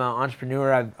 I'm an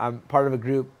entrepreneur. I'm part of a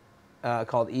group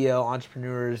called EO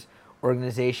Entrepreneurs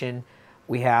Organization.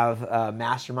 We have a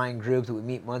mastermind group that we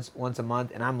meet once a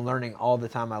month, and I'm learning all the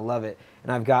time. I love it,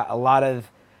 and I've got a lot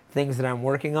of things that I'm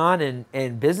working on.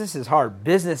 And business is hard.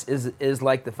 Business is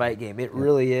like the fight game. It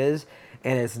really is,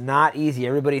 and it's not easy.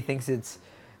 Everybody thinks it's,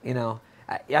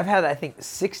 I've had, I think,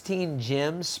 16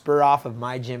 gyms spur off of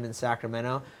my gym in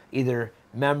Sacramento, either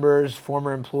members,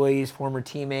 former employees, former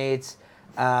teammates,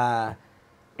 and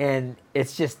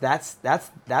it's just that's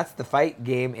the fight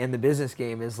game, and the business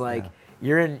game is like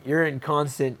you're in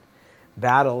constant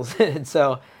battles. And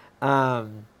so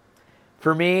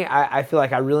for me, I feel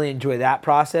like I really enjoy that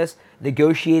process.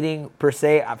 Negotiating per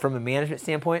se from a management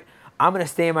standpoint, I'm going to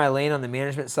stay in my lane on the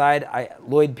management side.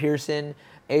 Lloyd Pearson,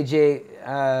 AJ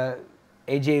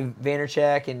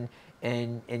Vaynerchuk,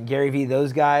 and Gary Vee,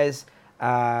 those guys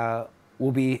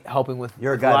will be helping with.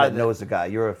 You're a guy that knows a guy.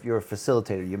 You're a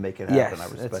facilitator. You make it happen. Yes, I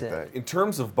respect that. In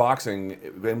terms of boxing,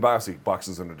 and obviously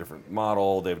boxing's in a different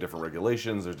model. They have different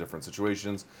regulations. There's different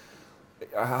situations.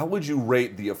 How would you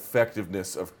rate the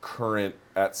effectiveness of current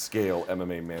at-scale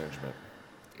MMA management?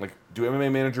 Like, do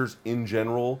MMA managers in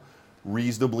general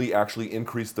reasonably actually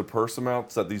increase the purse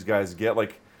amounts that these guys get?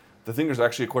 Like, I think there's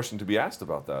actually a question to be asked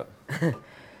about that.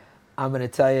 I'm going to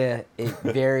tell you, it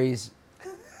varies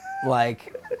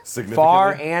like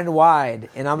far and wide.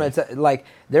 And I'm going to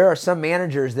there are some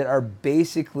managers that are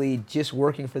basically just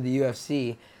working for the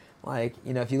UFC. Like,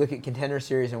 if you look at Contender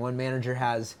Series and one manager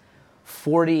has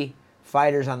 40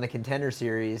 fighters on the Contender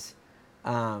Series,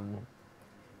 and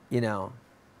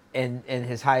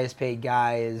his highest paid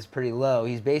guy is pretty low.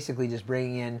 He's basically just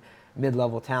bringing in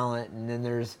mid-level talent, and then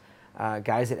there's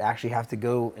guys that actually have to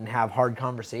go and have hard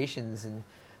conversations and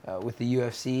with the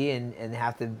UFC and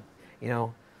have to,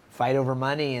 fight over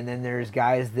money. And then there's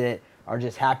guys that are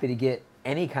just happy to get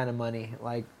any kind of money,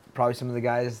 like probably some of the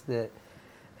guys that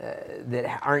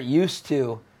aren't used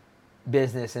to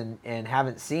business and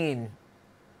haven't seen,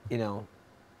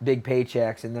 big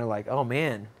paychecks, and they're like, oh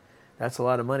man, that's a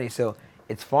lot of money. So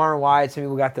it's far and wide. Some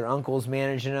people got their uncles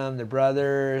managing them, their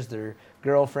brothers, their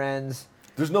girlfriends.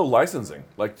 There's no licensing.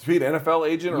 Like, to be an NFL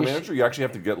agent or manager, you actually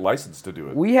have to get licensed to do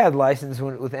it. We had license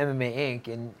with MMA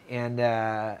Inc.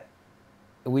 and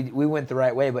we went the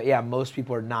right way. But yeah, most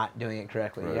people are not doing it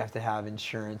correctly. Right. You have to have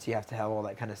insurance. You have to have all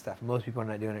that kind of stuff. Most people are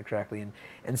not doing it correctly.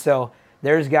 And so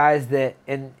there's guys that,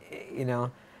 and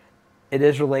it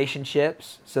is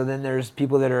relationships. So then there's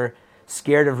people that are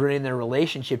scared of ruining their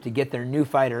relationship to get their new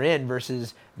fighter in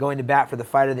versus going to bat for the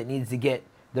fighter that needs to get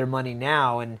their money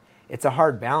now. And it's a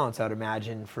hard balance, I would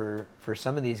imagine, for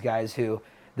some of these guys who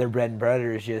their bread and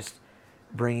butter is just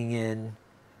bringing in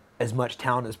as much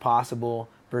talent as possible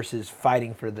versus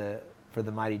fighting for the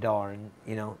mighty dollar. And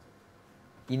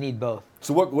you need both.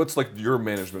 So what's like your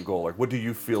management goal? Like, what do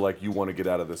you feel like you want to get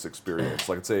out of this experience?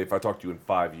 Like, say if I talk to you in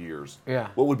 5 years,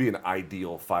 what would be an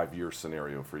ideal 5-year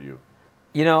scenario for you?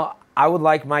 I would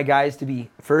like my guys to be,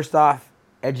 first off,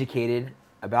 educated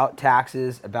about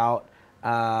taxes, about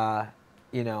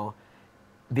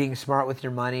being smart with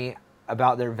your money,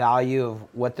 about their value of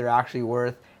what they're actually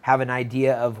worth, have an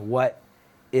idea of what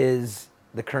is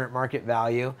the current market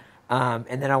value,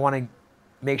 and then I want to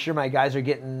make sure my guys are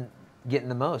getting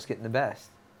the most, getting the best.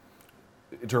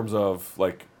 In terms of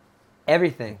like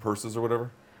everything, purses or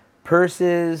whatever.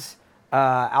 Purses,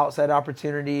 outside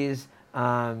opportunities,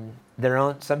 their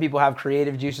own. Some people have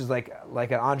creative juices, like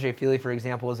an Andre Fili, for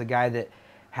example, is a guy that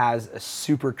has a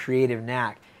super creative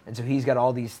knack, and so he's got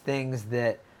all these things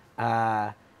that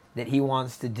he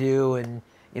wants to do, and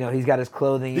he's got his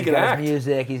clothing, he's got his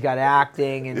music, he's got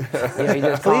acting, and he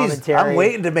does commentary. I'm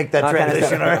waiting to make that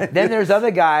transition. All right. Then there's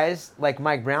other guys like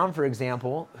Mike Brown, for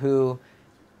example, who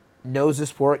knows the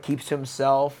sport, keeps to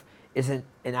himself, isn't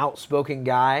an outspoken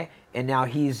guy, and now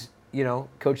he's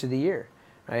coach of the year,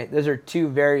 right? Those are two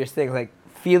various things. Like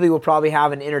Fili will probably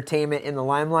have an entertainment in the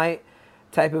limelight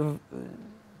type of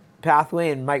pathway,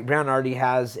 and Mike Brown already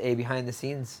has a behind the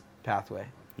scenes pathway.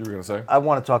 You were going to say? I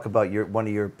want to talk about one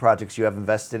of your projects you have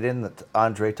invested in that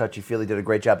Andre Touchy-Feely did a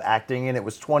great job acting in. It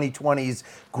was 2020's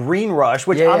Green Rush,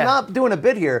 which I'm not doing a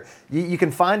bit here. You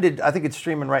can find it, I think it's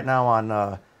streaming right now on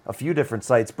a few different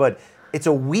sites, but it's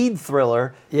a weed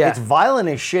thriller. Yeah. It's violent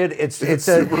as shit. It's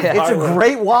a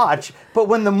great watch. But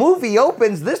when the movie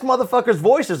opens, this motherfucker's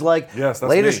voice is like, yes,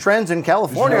 latest trends in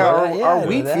California, our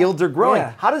wheat fields are growing.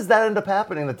 Yeah. How does that end up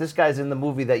happening that this guy's in the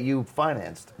movie that you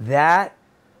financed? That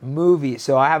movie,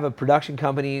 so I have a production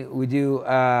company. We've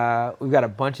got a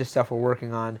bunch of stuff we're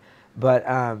working on. But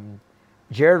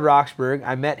Jared Roxburgh,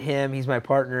 I met him. He's my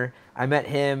partner. I met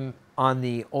him on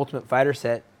the Ultimate Fighter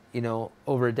set,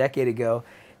 over a decade ago.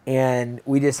 And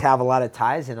we just have a lot of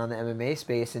ties in on the MMA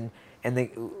space. And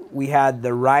we had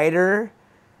the writer,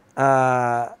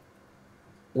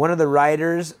 one of the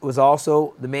writers was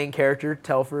also the main character,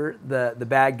 Telfer, the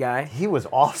bad guy. He was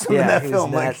awesome in that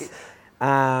film.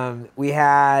 We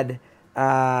had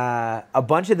a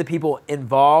bunch of the people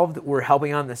involved were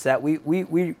helping on the set. We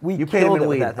you paid him in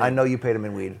weed. I know you paid him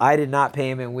in weed. I did not pay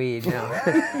him in weed, no.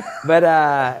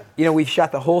 But we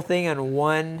shot the whole thing on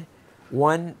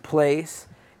one place,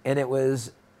 and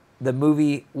the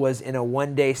movie was in a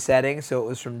 1-day setting, so it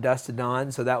was from dusk to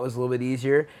dawn, so that was a little bit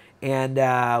easier.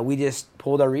 And we just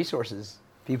pulled our resources.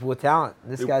 People with talent.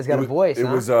 This guy's got a voice.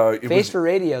 Face for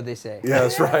radio, they say. Yeah,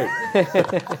 that's right.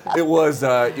 It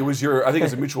was your. I think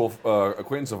it's a mutual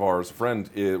acquaintance of ours, friend,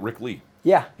 Rick Lee.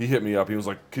 Yeah. He hit me up. He was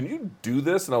like, "Can you do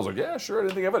this?" And I was like, "Yeah, sure." I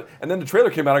didn't think of it. And then the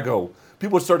trailer came out.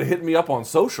 People started hitting me up on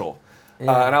social, and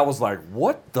I was like,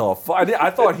 "What the fuck?" I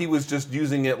thought he was just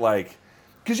using it like.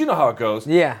 Because you know how it goes.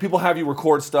 Yeah. People have you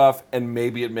record stuff, and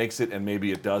maybe it makes it, and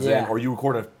maybe it doesn't. Yeah. Or you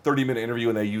record a 30-minute interview,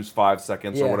 and they use 5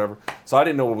 seconds or whatever. So I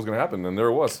didn't know what was going to happen, and there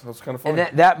it was. It was kind of fun.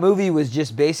 And that movie was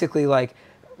just basically like,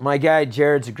 my guy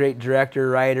Jared's a great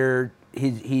director, writer.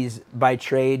 He's by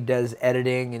trade does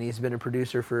editing, and he's been a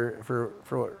producer for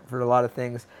a lot of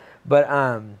things. But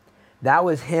that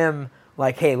was him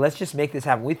like, hey, let's just make this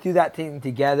happen. We threw that thing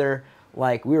together.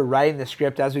 Like, we were writing the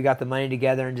script as we got the money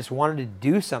together and just wanted to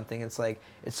do something. It's like,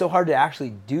 it's so hard to actually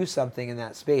do something in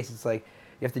that space. It's like,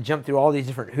 you have to jump through all these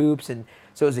different hoops. And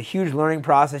so it was a huge learning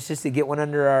process just to get one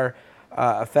under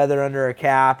a feather under our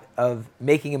cap of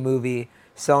making a movie,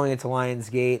 selling it to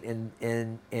Lionsgate,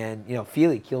 and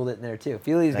Fili killed it in there too.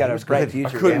 Fili's got a bright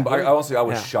future. I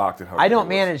was shocked at how I don't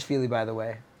manage Fili, by the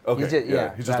way. Okay,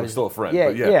 he's just still a friend.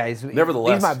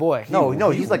 Nevertheless, he's my boy. No,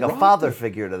 he's like a father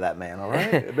figure to that man. All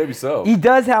right, maybe so. He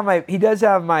does have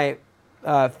my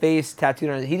face tattooed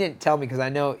on. He didn't tell me because I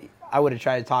know I would have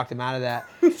tried to talk him out of that.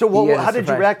 So how did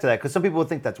you react to that? Because some people would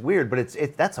think that's weird, but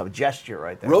that's a gesture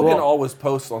right there. Rogan always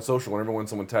posts on social whenever when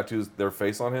someone tattoos their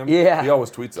face on him. Yeah, he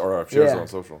always tweets or shares it on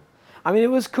social. I mean,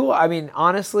 it was cool. I mean,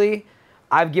 honestly,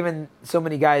 I've given so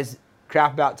many guys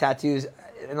crap about tattoos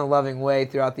in a loving way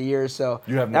throughout the years, so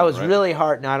that was really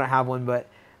hard. No, I don't have one, but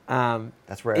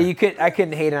that's rare. I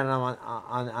couldn't hate on him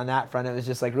on that front. It was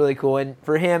just like really cool, and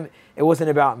for him, it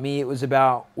wasn't about me. It was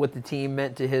about what the team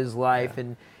meant to his life,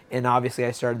 and obviously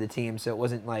I started the team, so it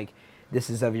wasn't like this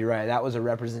is of Urijah. That was a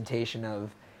representation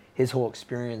of his whole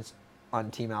experience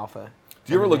on Team Alpha.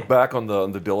 Do you ever look back on the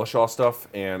Dillashaw stuff?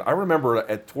 And I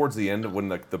remember towards the end when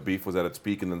the beef was at its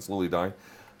peak and then slowly dying.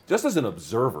 Just as an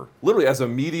observer, literally as a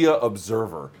media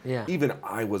observer, even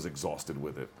I was exhausted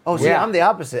with it. Oh, see, I'm the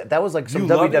opposite. That was like some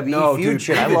WWE feud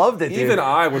shit. I loved it, dude. Even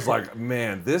I was like,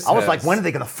 man, this I was like, when are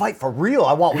they going to fight for real?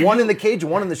 I want one in the cage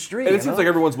and one in the street. And it seems like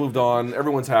everyone's moved on.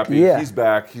 Everyone's happy. Yeah. He's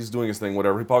back. He's doing his thing,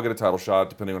 whatever. He'll probably get a title shot,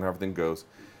 depending on how everything goes.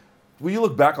 When you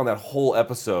look back on that whole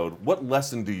episode, what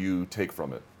lesson do you take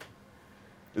from it?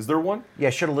 Is there one? Yeah,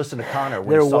 I should have listened to Connor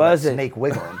when he saw that snake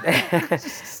wiggling.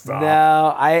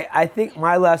 No, I think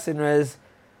my lesson was,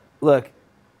 look,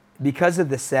 because of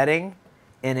the setting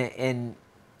and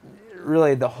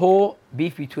really the whole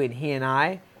beef between he and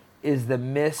I is the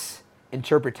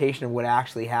misinterpretation of what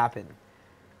actually happened.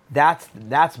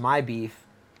 that's my beef,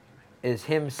 is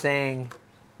him saying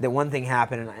that one thing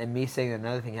happened and me saying that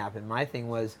another thing happened. My thing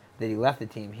was that he left the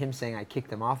team, him saying I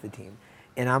kicked him off the team.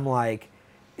 And I'm like,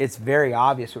 it's very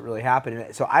obvious what really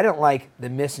happened. So I don't like the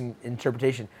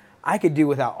misinterpretation. I could do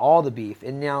without all the beef.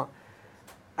 And now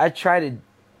I try to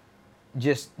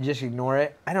just ignore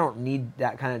it. I don't need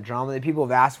that kind of drama. People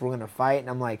have asked if we're going to fight, and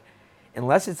I'm like,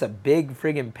 unless it's a big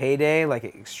friggin' payday, like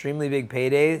an extremely big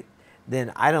payday,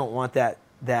 then I don't want that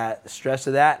stress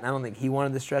of that, and I don't think he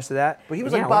wanted the stress of that. But he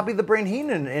was like Bobby the Brain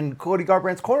Heenan in Cody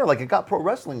Garbrandt's corner. Like, it got pro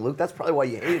wrestling, Luke. That's probably why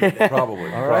you hated it.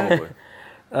 Probably.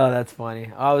 Oh, that's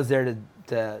funny. I was there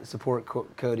to support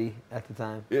Cody at the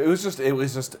time.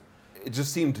 It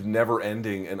just seemed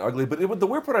never-ending and ugly. But the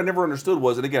weird part I never understood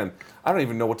was, and again, I don't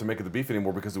even know what to make of the beef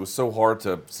anymore because it was so hard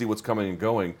to see what's coming and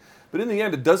going. But in the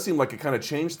end, it does seem like it kind of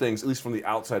changed things, at least from the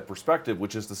outside perspective,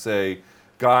 which is to say,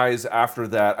 guys after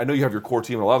that, I know you have your core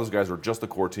team, and a lot of those guys are just the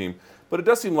core team, but it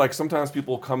does seem like sometimes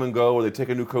people come and go, or they take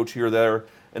a new coach here or there,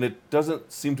 and it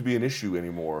doesn't seem to be an issue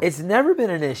anymore. It's never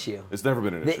been an issue. It's never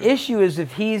been an issue. The issue is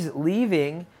if he's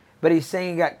leaving, but he's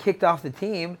saying he got kicked off the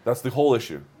team. That's the whole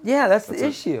issue. Yeah, that's the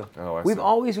issue. Oh, I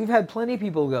we've see. had plenty of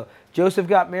people go. Joseph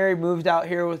got married, moved out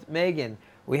here with Megan.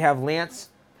 We have Lance.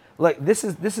 Look, this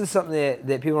is something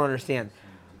that people don't understand.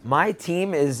 My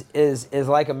team is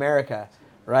like America,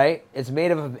 right? It's made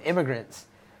up of immigrants.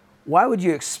 Why would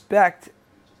you expect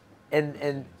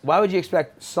and why would you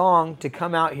expect Song to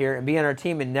come out here and be on our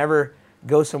team and never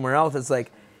go somewhere else? It's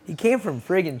like he came from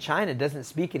friggin' China, doesn't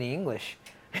speak any English.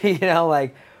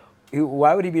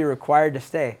 Why would he be required to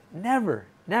stay? Never.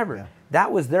 Yeah.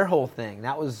 That was their whole thing.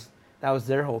 That was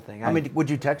their whole thing. I mean, would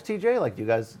you text TJ? Like, do you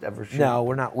guys ever shoot? No,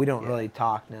 we're not. We don't really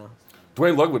talk now.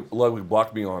 Dwayne Ludwig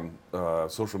blocked me on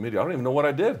social media. I don't even know what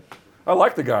I did. I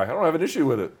like the guy. I don't have an issue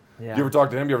with it. Yeah. You ever talk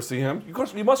to him? You ever see him?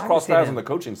 You must cross paths on the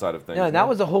coaching side of things. No, that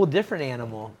was a whole different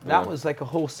animal. That was like a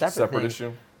whole separate thing.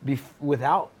 issue?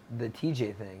 Without the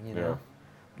TJ thing, Yeah.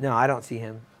 No, I don't see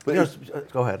him. But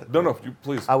go ahead. No, you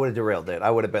please. I would have derailed it.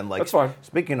 I would have been like, that's fine.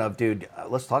 Speaking of, dude,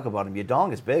 let's talk about him. Your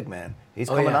dong is big, man. He's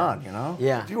coming on, you know?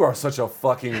 Yeah. You are such a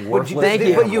fucking worthless Thank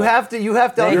you. But you have to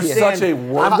understand. You're such a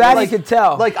worthless. I'm glad you could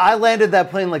tell. Like, I landed that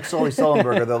plane like Sully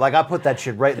Sullenberger, though. Like, I put that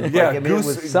shit right in the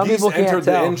some people can't entered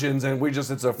tell. the engines, and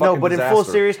it's a fucking No, but disaster. in full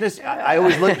seriousness, I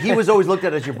always he was always looked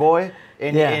at as your boy.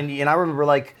 And I remember,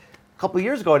 like, a couple of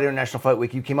years ago at International Fight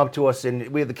Week, you came up to us and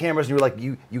we had the cameras and you were like,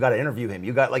 you got to interview him.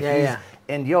 You got like,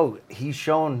 and he's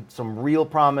shown some real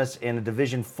promise in a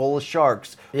division full of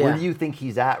sharks. Yeah. Where do you think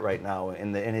he's at right now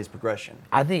in his progression?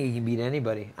 I think he can beat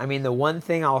anybody. I mean, the one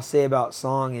thing I'll say about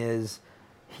Song is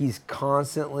he's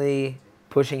constantly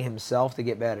pushing himself to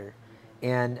get better.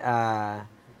 And,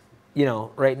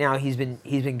 right now he's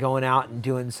been going out and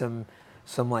doing some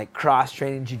like cross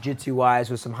training jiu-jitsu wise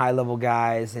with some high level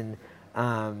guys and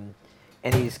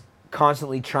he's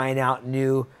constantly trying out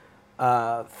new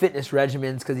fitness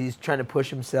regimens because he's trying to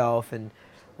push himself, and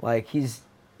like he's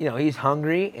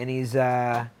hungry and he's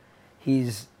got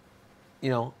his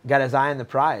eye on the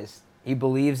prize. He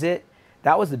believes it.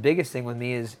 That was the biggest thing with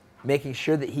me, is making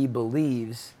sure that he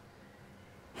believes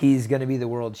he's going to be the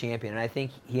world champion, and I think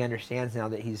he understands now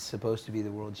that he's supposed to be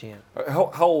the world champ.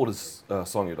 How old is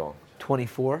Song Yadong?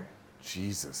 24.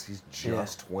 Jesus, he's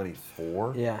just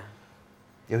 24. Yeah.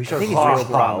 Yeah, he shows real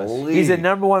promise. He's the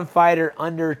 #1 fighter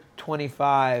under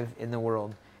 25 in the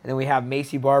world. And then we have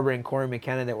Macy Barber and Corey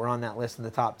McKenna that were on that list in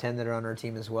the top 10 that are on our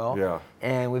team as well. Yeah.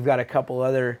 And we've got a couple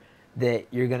other that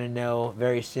you're going to know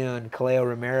very soon. Kaleo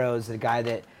Romero is the guy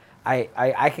that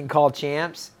I can call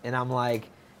champs, and I'm like,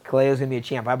 Kaleo's going to be a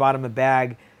champ. I bought him a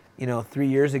bag, 3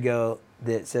 years ago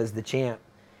that says the champ.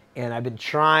 And I've been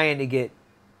trying to get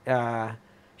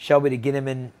Shelby to get him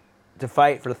in to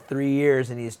fight for 3 years,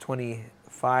 and he's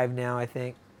 25 now, I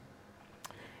think.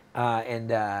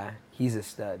 And he's a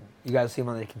stud. You guys see him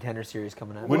on the Contender Series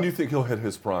coming up. When do you think he'll hit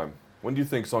his prime? When do you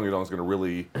think Song Yadong's going to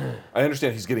really... I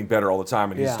understand he's getting better all the time,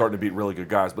 and he's starting to beat really good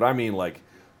guys, but I mean, like,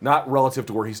 not relative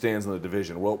to where he stands in the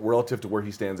division, relative to where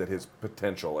he stands at his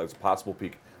potential, as possible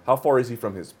peak. How far is he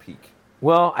from his peak?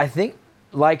 Well, I think,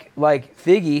 like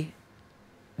Figgy,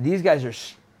 these guys are,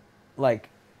 like,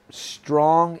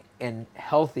 strong and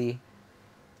healthy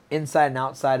inside and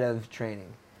outside of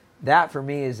training. That for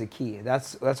me is the key.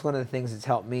 That's one of the things that's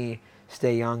helped me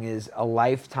stay young, is a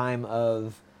lifetime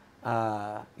of,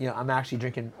 I'm actually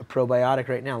drinking a probiotic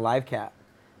right now, Live Cap.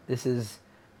 This is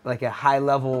like a high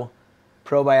level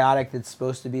probiotic that's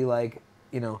supposed to be like,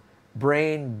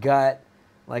 brain, gut,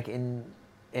 like in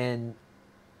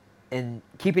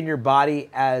keeping your body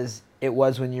as it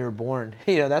was when you were born.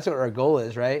 That's what our goal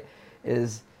is, right?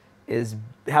 Is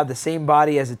have the same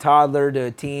body as a toddler to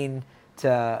a teen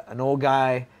to an old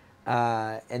guy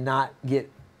and not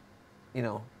get,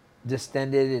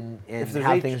 distended and if there's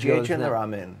how things go. HGH in there,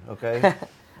 I'm in. Okay.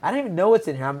 I don't even know what's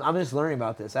in here. I'm just learning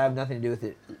about this. I have nothing to do with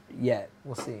it yet.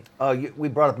 We'll see. We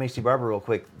brought up Macy Barber real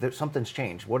quick. Something's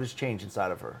changed. What has changed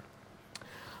inside of her?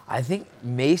 I think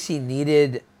Macy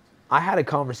needed. I had a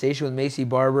conversation with Macy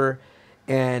Barber,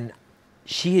 and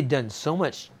she had done so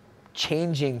much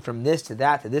changing from this to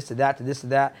that to this to that to this to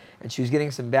that, and she was getting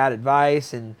some bad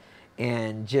advice and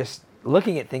just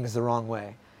looking at things the wrong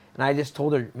way. And I just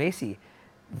told her, Macy,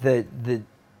 the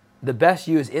best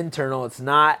you is internal. It's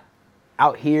not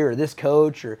out here or this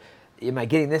coach or am I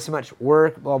getting this much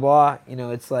work, blah blah.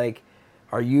 It's like,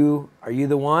 are you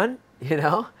the one?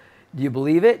 Do you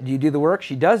believe it? Do you do the work?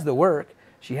 She does the work.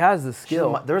 She has the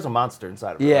skill. There's a monster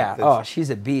inside of her. Yeah. She's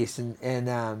a beast,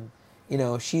 and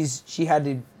she had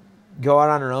to go out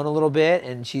on her own a little bit,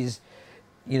 and she's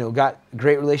got a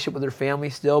great relationship with her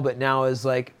family still, but now is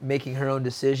like making her own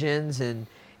decisions, and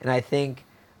I think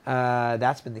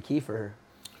that's been the key for her.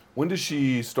 When did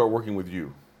she start working with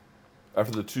you?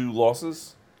 After the 2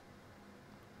 losses?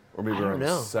 Or maybe around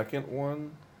the second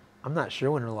one? I'm not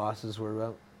sure when her losses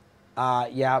were,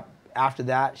 but after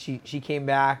that, she came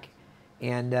back,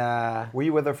 and were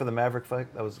you with her for the Maverick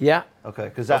fight? That was okay,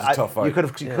 because that was a tough fight. You could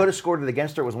have scored it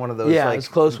against her. It was one of those it was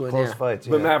close fights.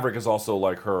 But Maverick is also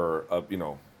like her,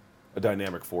 a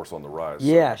dynamic force on the rise.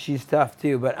 Yeah, she's tough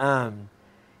too. But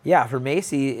for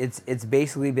Macy, it's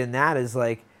basically been that is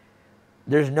like.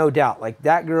 There's no doubt. Like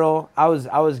that girl, I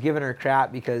was giving her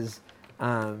crap because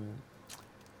I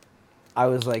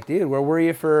was like, dude, where were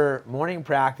you for morning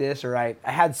practice? Or I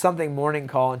had something morning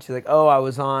call, and she's like, oh, I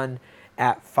was on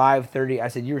at 5:30. I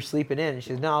said, you were sleeping in? And she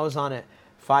says, no, I was on at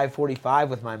 5:45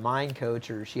 with my mind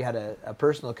coach, or she had a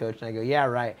personal coach. And I go, yeah,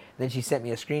 right. And then she sent me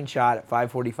a screenshot at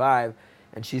 5:45,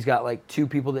 and she's got like 2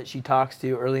 people that she talks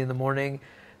to early in the morning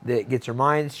that gets her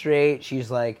mind straight. She's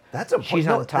like, she's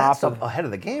on top that's ahead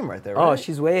of the game right there. Right? Oh,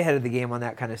 she's way ahead of the game on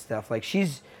that kind of stuff. Like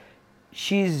she's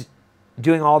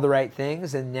doing all the right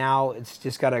things, and now it's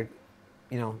just gotta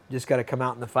come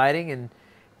out in the fighting,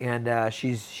 and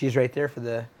she's right there for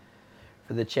the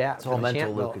chat. It's all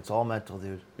mental, Luke. It's all mental,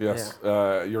 dude. Yes,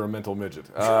 you're a mental midget.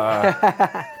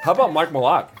 How about Mike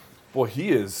Malott? Boy, he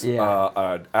is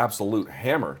an absolute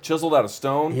hammer, chiseled out of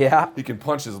stone. Yeah, he can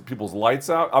punch people's lights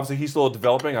out. Obviously, he's still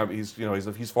developing.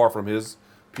 He's far from his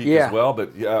peak as well.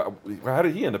 But how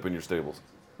did he end up in your stables?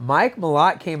 Mike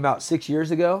Malott came about 6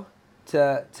 years ago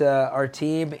to our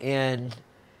team, and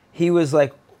he was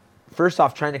like, first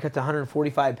off, trying to cut to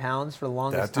 145 pounds for the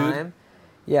longest time.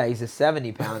 Yeah, he's a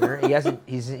 70-pounder.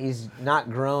 He's not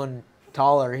grown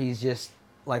taller. He's just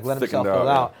like let himself go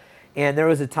out. And there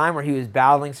was a time where he was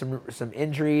battling some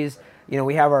injuries.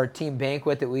 We have our team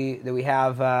banquet that we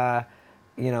have,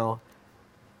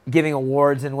 giving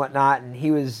awards and whatnot. And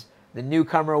he was the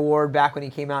newcomer award back when he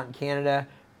came out in Canada.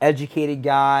 Educated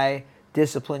guy,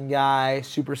 disciplined guy,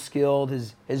 super skilled.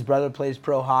 His brother plays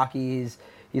pro hockey.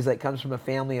 He's like comes from a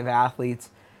family of athletes,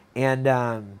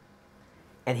 and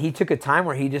he took a time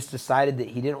where he just decided that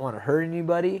he didn't want to hurt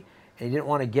anybody and he didn't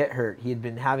want to get hurt. He had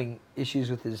been having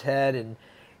issues with his head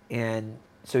and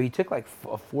so he took like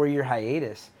a 4-year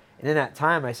hiatus. And in that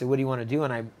time, I said, what do you want to do?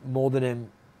 And I molded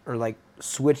him or like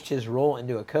switched his role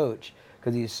into a coach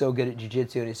because he's so good at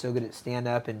jiu-jitsu and he's so good at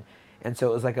stand-up. And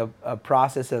so it was like a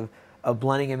process of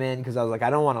blending him in because I was like, I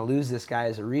don't want to lose this guy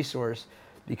as a resource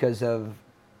because of,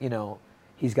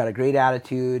 he's got a great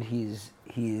attitude. He's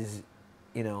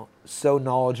so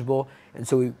knowledgeable. And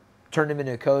so we turned him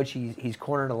into a coach. He's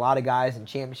cornered a lot of guys in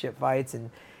championship fights.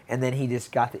 And then he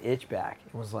just got the itch back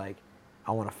and was like,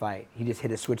 I want to fight. He just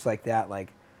hit a switch like that,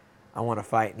 like, I want to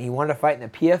fight. And he wanted to fight in the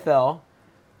PFL.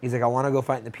 He's like, I want to go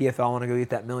fight in the PFL. I want to go get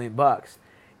that $1 million.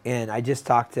 And I just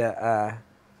talked to,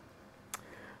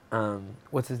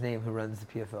 what's his name who runs the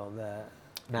PFL?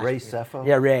 Ray Sefo?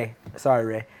 Yeah, Ray. Sorry,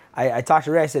 Ray. I talked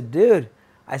to Ray. I said, dude,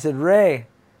 Ray,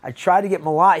 I tried to get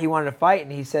Malott. He wanted to fight.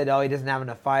 And he said, he doesn't have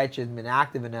enough fights. He hasn't been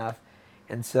active enough.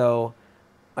 And so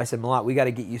I said, Malott, we got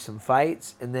to get you some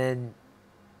fights, and then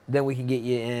we can get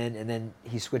you in. And then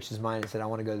he switched his mind and said, I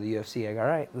want to go to the UFC. I go, all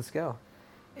right, let's go.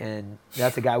 And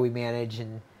that's a guy we manage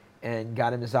and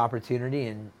got him his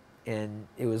opportunity. And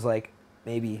it was like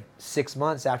maybe 6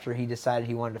 months after he decided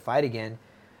he wanted to fight again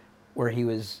where he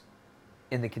was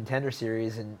in the Contender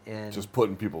Series and just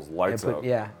putting people's lights out.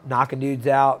 Yeah, knocking dudes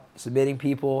out, submitting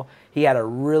people. He had a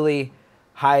really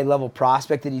high-level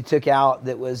prospect that he took out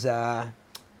that was on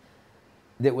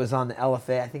the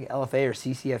LFA, I think LFA or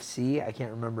CCFC, I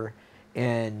can't remember,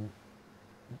 and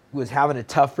was having a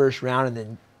tough first round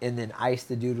and then iced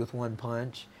the dude with one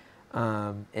punch.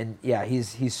 And yeah,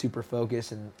 he's super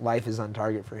focused, and life is on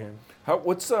target for him.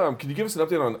 Can you give us an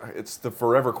update on? It's the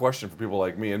forever question for people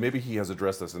like me, and maybe he has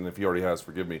addressed this, and if he already has,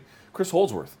 forgive me. Chris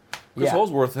Holdsworth. Chris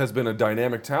Holdsworth has been a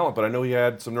dynamic talent, but I know he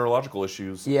had some neurological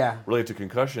issues related to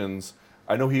concussions.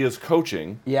 I know he is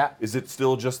coaching. Yeah. Is it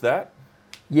still just that?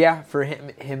 Yeah, for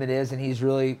him it is, and he's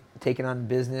really taken on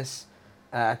business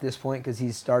at this point because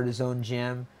he's started his own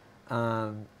gym.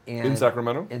 And in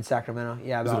Sacramento? In Sacramento,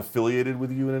 yeah. Is it affiliated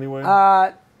with you in any way?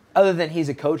 Other than he's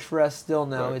a coach for us still,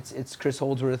 no. Right. It's Chris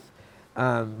Holdsworth.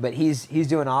 But he's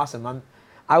doing awesome.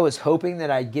 I was hoping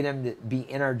that I'd get him to be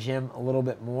in our gym a little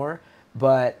bit more,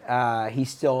 but he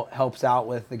still helps out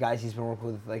with the guys he's been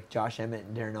working with, like Josh Emmett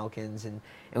and Darren Elkins, and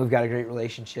we've got a great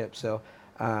relationship. So,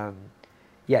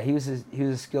 yeah, he was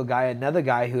a skilled guy. Another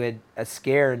guy who had a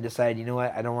scare and decided, you know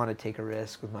what, I don't want to take a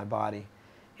risk with my body,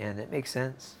 and it makes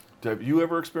sense. Have you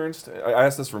ever experienced? I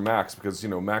asked this for Max because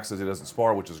Max says he doesn't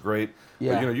spar, which is great.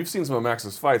 Yeah. But you've seen some of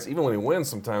Max's fights. Even when he wins,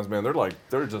 sometimes, man,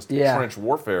 they're just trench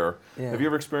warfare. Yeah. Have you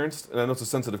ever experienced? And I know it's a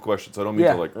sensitive question, so I don't mean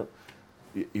to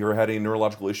you ever had any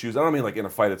neurological issues? I don't mean like in a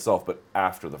fight itself, but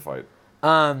after the fight.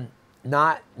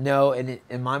 No, and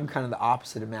I'm kind of the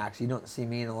opposite of Max. You don't see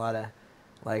me in a lot of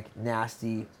like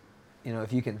nasty.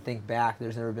 If you can think back,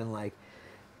 there's never been like,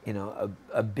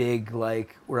 a big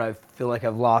like where I feel like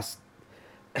I've lost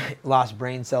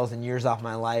brain cells and years off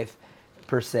my life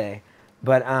per se,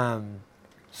 but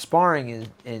sparring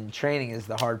and training is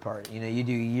the hard part. You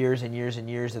do years and years and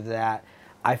years of that.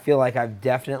 I feel like I've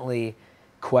definitely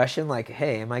questioned like,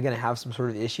 hey, am I going to have some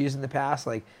sort of issues in the past?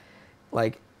 Like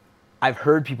I've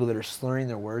heard people that are slurring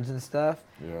their words and stuff,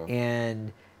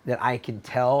 and that I can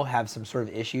tell have some sort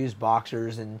of issues,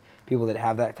 boxers and people that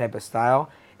have that type of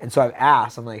style. And so I've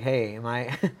asked, I'm like, hey, am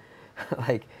I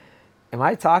am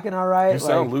I talking all right? You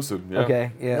sound lucid. Yeah.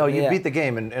 Okay. Yeah. No, you beat the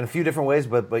game in a few different ways,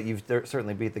 but you've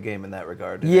certainly beat the game in that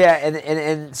regard. Yeah,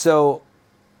 and so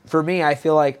for me, I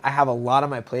feel like I have a lot on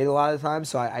my plate a lot of the time,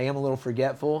 so I am a little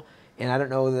forgetful, and I don't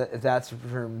know if that's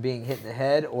from being hit in the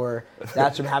head or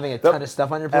that's from having a ton of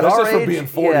stuff on your plate. That's just from being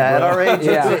 40, bro. At our age,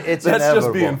 it's that's inevitable.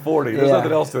 just being 40. There's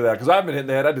nothing else to that. Because I've been hit in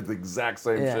the head, I did the exact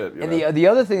same shit. And the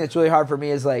other thing that's really hard for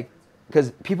me is like,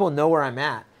 because people know where I'm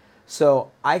at. So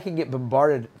I can get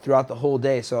bombarded throughout the whole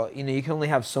day. So, you can only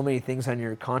have so many things on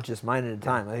your conscious mind at a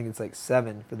time. I think it's like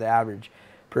 7 for the average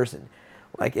person.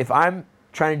 Like if I'm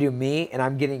trying to do me and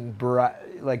I'm getting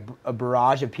like a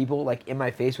barrage of people like in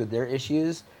my face with their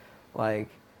issues, like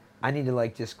I need to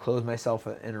like just close myself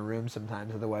in a room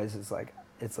sometimes. Otherwise it's like.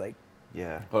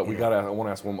 Yeah. But I want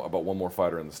to ask about one more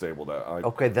fighter in the stable.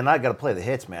 Okay, then I got to play the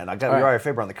hits, man. I got Uriah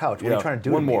Faber on the couch. What are you trying to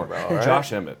do? One more. Me, bro?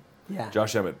 Josh Emmett. Yeah.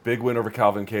 Josh Emmett, big win over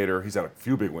Calvin Kattar. He's had a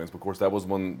few big wins, but of course that was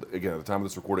one, again, at the time of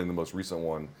this recording, the most recent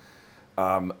one.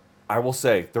 I will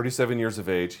say, 37 years of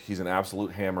age, he's an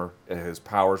absolute hammer. His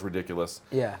power is ridiculous.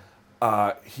 Yeah.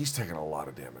 He's taken a lot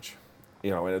of damage.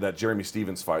 And that Jeremy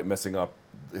Stevens fight, messing up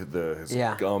his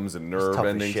gums and nerve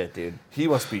endings. As shit, dude. He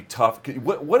must be tough.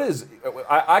 What is?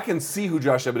 I can see who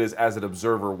Josh Emmett is as an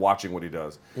observer watching what he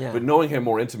does. Yeah. But knowing him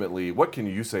more intimately, what can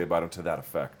you say about him to that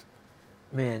effect?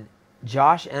 Man,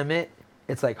 Josh Emmett,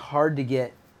 it's like hard to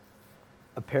get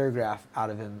a paragraph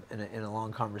out of him in a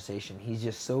long conversation. He's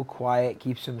just so quiet,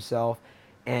 keeps to himself,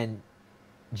 and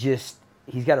he's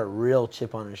got a real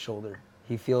chip on his shoulder.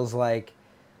 He feels like,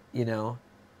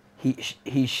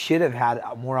 he should have had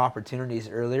more opportunities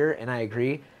earlier, and I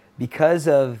agree. Because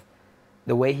of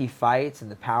the way he fights and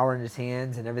the power in his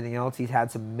hands and everything else, he's had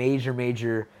some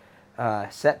major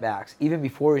setbacks, even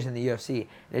before he was in the UFC.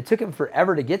 And it took him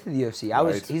forever to get to the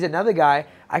UFC. He's another guy,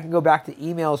 I can go back to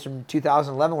emails from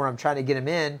 2011 where I'm trying to get him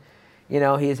in.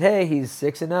 He's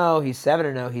 6-0, he's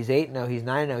 7-0, he's 8-0, he's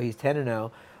 9-0, he's 10-0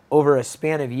 over a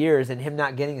span of years, and him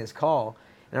not getting his call.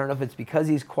 And I don't know if it's because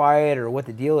he's quiet or what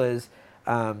the deal is,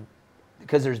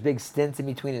 because there's big stints in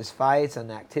between his fights on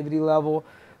the activity level.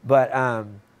 But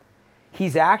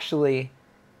he's actually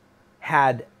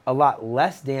had a lot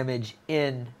less damage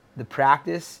in the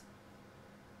practice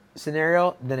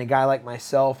scenario than a guy like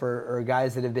myself or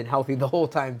guys that have been healthy the whole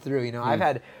time through. I've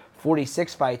had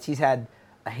 46 fights. He's had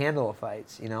a handle of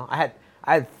fights. I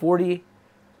had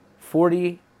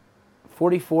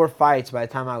 44 fights by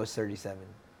the time I was 37,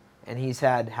 and he's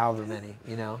had however many.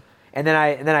 And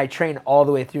then I trained all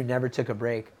the way through. Never took a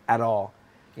break at all.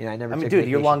 I never. Took dude, vacation.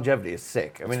 Your longevity is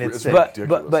sick. It's sick.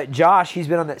 But Josh, he's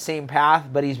been on that same path,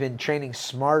 but he's been training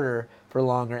smarter for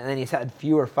longer, and then he's had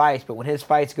fewer fights. But when his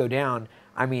fights go down,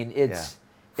 it's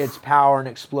power and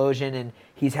explosion, and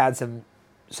he's had some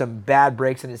bad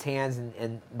breaks in his hands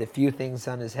and the few things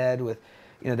on his head with,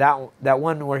 that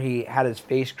one where he had his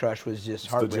face crushed was just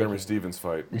heartbreaking. The Jeremy Stevens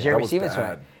fight. The Jeremy Stevens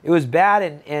fight. It was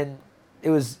bad, and it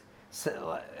was,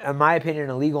 in my opinion, an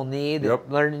illegal knee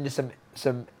that learned into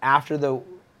some after the,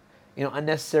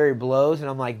 unnecessary blows, and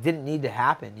I'm like, didn't need to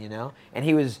happen, And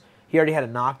he already had a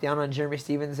knockdown on Jeremy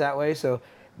Stevens that way, so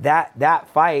that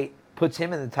fight puts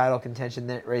him in the title contention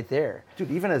right there.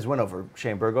 Dude, even his win over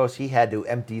Shane Burgos, he had to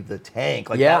empty the tank.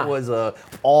 That was a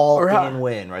all-in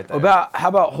win right there. How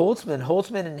about Holtzman?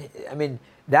 Holtzman,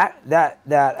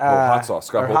 Hot Sauce,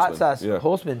 Scott Holtzman. Hot Sauce,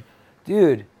 Holtzman.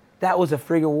 Dude, that was a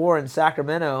friggin' war in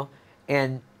Sacramento,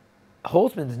 and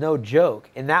Holtzman's no joke.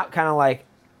 And that kind of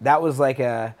that was like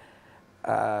a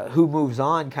who moves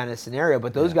on kind of scenario,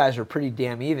 but those guys were pretty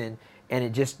damn even, and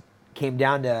it just came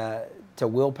down to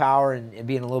willpower and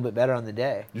being a little bit better on the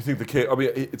day. You think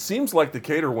it seems like the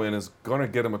Cater win is going to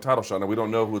get him a title shot. Now, we don't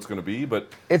know who it's going to be,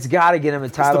 but it's got to get him a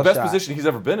title shot. It's the best position he's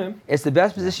ever been in. It's the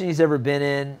best position he's ever been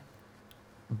in,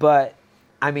 but,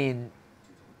 I mean,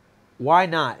 why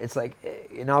not? It's like,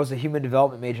 I was a human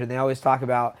development major, and they always talk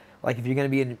about, if you're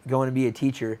going to be a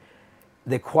teacher,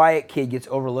 the quiet kid gets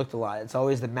overlooked a lot. It's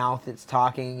always the mouth that's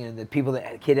talking and the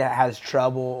kid that has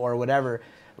trouble or whatever.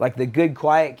 Like the good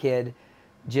quiet kid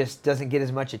just doesn't get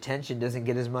as much attention, doesn't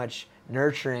get as much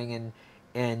nurturing,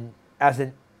 and as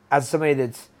somebody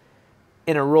that's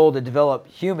in a role to develop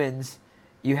humans,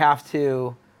 you have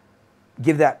to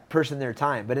give that person their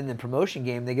time. But in the promotion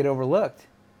game, they get overlooked.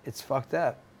 It's fucked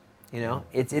up.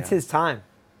 It's his time.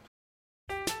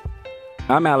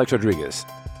 I'm Alex Rodriguez.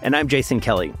 And I'm Jason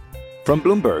Kelly. From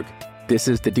Bloomberg, this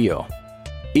is The Deal.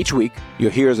 Each week, you'll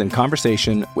hear us in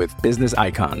conversation with business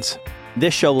icons.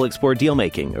 This show will explore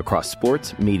deal-making across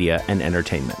sports, media, and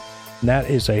entertainment. That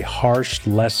is a harsh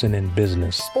lesson in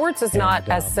business. Sports is not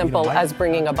as simple as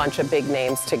bringing a bunch of big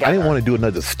names together. I didn't want to do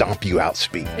another stomp you out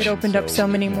speech. It opened up so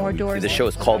many more doors. The show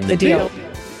is called The Deal.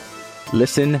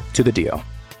 Listen to The Deal.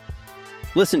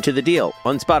 Listen to The Deal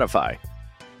on Spotify.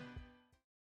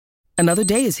 Another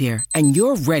day is here, and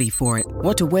you're ready for it.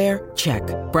 What to wear? Check.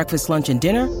 Breakfast, lunch, and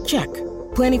dinner? Check.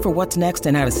 Planning for what's next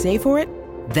and how to save for it?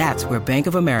 That's where Bank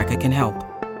of America can help.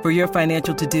 For your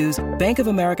financial to-dos, Bank of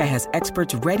America has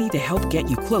experts ready to help get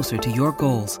you closer to your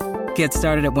goals. Get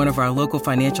started at one of our local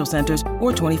financial centers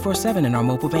or 24/7 in our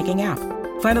mobile banking app.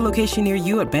 Find a location near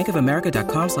you at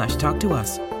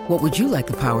bankofamerica.com/talktous. What would you like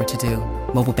the power to do?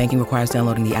 Mobile banking requires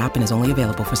downloading the app and is only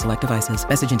available for select devices.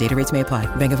 Message and data rates may apply.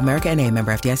 Bank of America N.A.,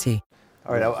 member FDIC.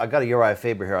 All right, I got a Urijah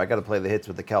Faber here. I got to play the hits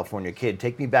with the California Kid.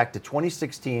 Take me back to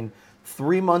 2016,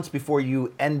 3 months before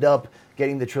you end up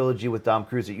getting the trilogy with Dom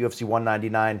Cruz at UFC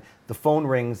 199. The phone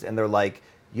rings and they're like,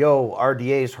 yo,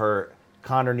 RDA's hurt.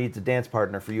 Conor needs a dance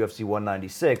partner for UFC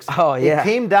 196. Oh, yeah. It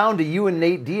came down to you and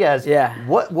Nate Diaz. Yeah.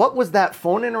 What was that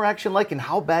phone interaction like, and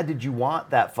how bad did you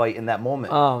want that fight in that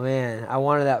moment? Oh, man. I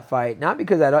wanted that fight. Not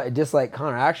because I dislike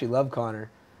Conor. I actually love Conor.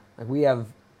 We have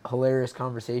hilarious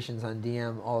conversations on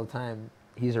DM all the time.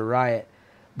 He's a riot.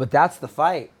 But that's the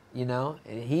fight, And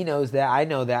he knows that. I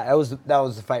know that. That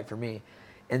was the fight for me.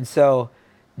 And so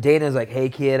Dana's like, hey,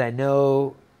 kid, I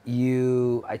know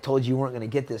I told you weren't going to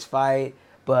get this fight,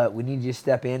 but we need you to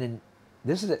step in. And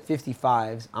this is at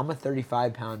 55s. I'm a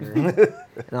 35-pounder.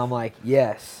 And I'm like,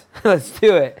 yes, let's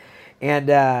do it. And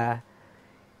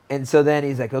so then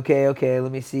he's like, okay,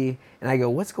 let me see. And I go,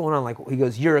 what's going on? He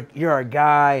goes, you're our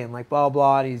guy, and blah,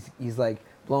 blah. And he's like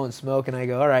blowing smoke. And I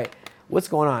go, all right, what's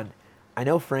going on? I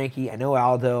know Frankie. I know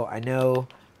Aldo. I know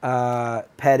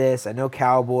Pettis. I know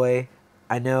Cowboy.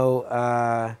 I know,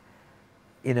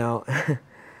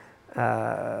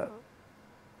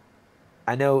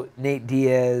 I know Nate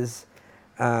Diaz.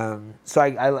 So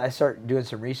I start doing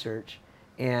some research.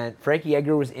 And Frankie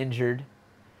Edgar was injured.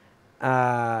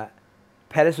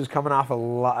 Pettis was coming off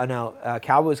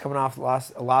Cowboy was coming off a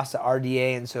loss to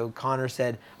RDA, and so Conor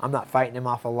said, I'm not fighting him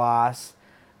off a loss.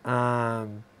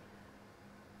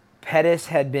 Pettis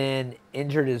had been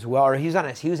injured as well, or he was on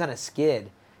a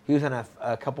skid. He was on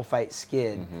a couple fight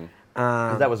skid. Mm-hmm.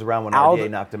 That was around when RDA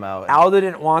knocked him out. Aldo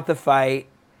didn't want the fight,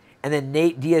 and then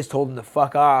Nate Diaz told him to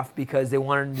fuck off because they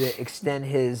wanted him to extend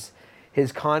his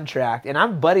contract. And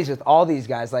I'm buddies with all these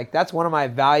guys. That's one of my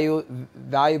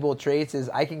valuable traits is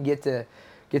I can get to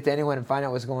anyone and find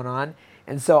out what's going on.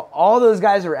 And so all those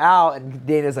guys are out, and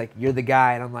Dana's like, you're the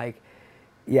guy. And I'm like,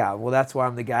 yeah, well, that's why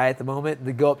I'm the guy at the moment.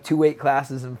 They go up 2 weight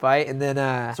classes and fight. And then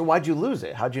so why'd you lose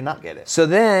it? How'd you not get it? So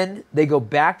then they go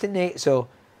back to Nate. So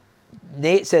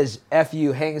Nate says, F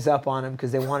you, hangs up on him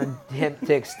because they wanted him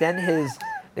to extend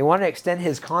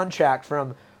his contract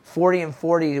from 40 and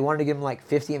 40. They wanted to give him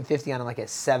 50 and 50 on a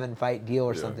 7-fight deal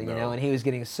or something, and he was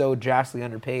getting so drastically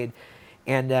underpaid.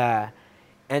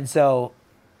 And so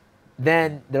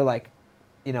then they're like,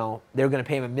 they were going to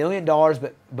pay him $1 million,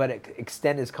 but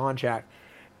extend his contract.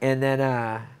 And then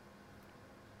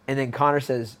Conor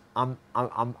says,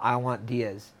 I want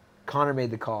Diaz. Conor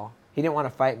made the call. He didn't want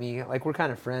to fight me. Like, we're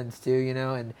kind of friends too,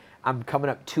 and I'm coming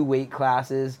up 2 weight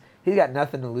classes. He's got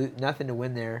nothing to lose, nothing to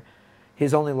win there.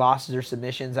 His only losses are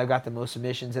submissions. I've got the most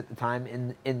submissions at the time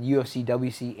in UFC,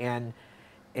 WC,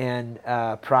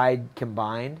 and Pride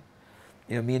combined.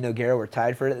 Me and Nogueira were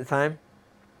tied for it at the time.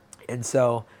 And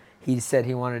so he said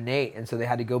he wanted Nate, and so they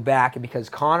had to go back. And because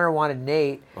Conor wanted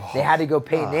Nate, they had to go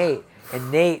pay Nate.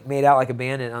 And Nate made out like a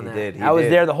bandit on that. I was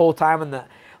there the whole time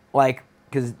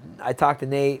because I talked to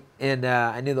Nate, and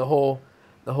I knew the whole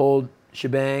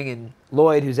shebang. And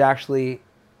Lloyd, who's actually,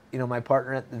 my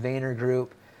partner at the Vayner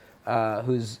group,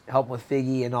 who's helping with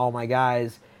Figgy and all my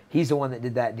guys, he's the one that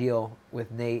did that deal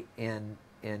with Nate and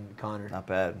Conor. Not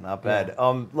bad.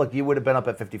 Yeah. Look, you would have been up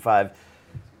at 55.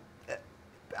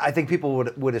 I think people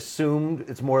would assume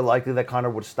it's more likely that Conor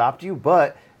would have stopped you,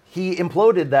 but he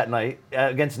imploded that night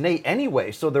against Nate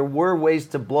anyway, so there were ways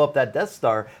to blow up that Death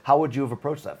Star. How would you have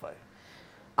approached that fight?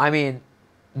 I mean,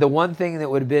 the one thing that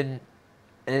would have been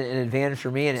an advantage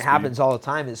for me, and it happens all the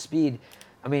time, is speed.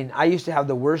 I mean, I used to have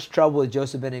the worst trouble with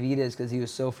Joseph Benavidez because he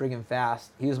was so friggin'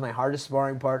 fast. He was my hardest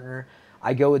sparring partner.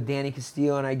 I go with Danny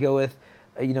Castillo, and I go with,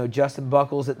 Justin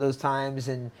Buckles at those times,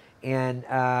 and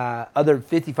other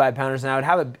 55-pounders, and I would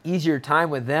have an easier time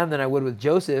with them than I would with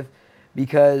Joseph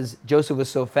because Joseph was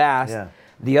so fast. Yeah.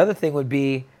 The other thing would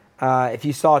be if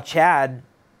you saw Chad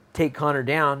take Conor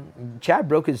down, Chad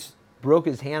broke his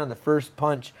hand on the first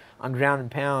punch on ground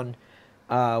and pound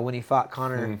when he fought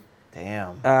Conor.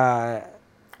 Damn.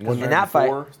 In that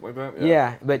fight, like that?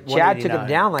 Yeah, but Chad took him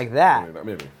down like that.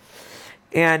 Maybe.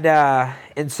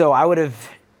 And so I would have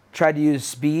tried to use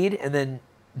speed and then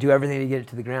do everything to get it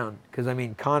to the ground. Because,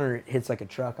 Conor hits like a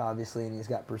truck, obviously, and he's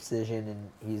got precision, and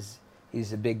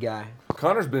he's a big guy.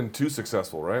 Conor's been too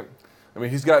successful, right?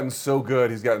 He's gotten so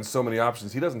good. He's gotten so many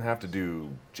options. He doesn't have to do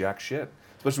jack shit,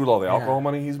 especially with all the alcohol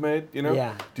money he's made,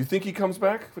 Yeah. Do you think he comes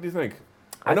back? What do you think?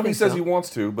 I know he says he wants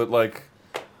to, but,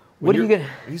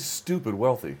 he's stupid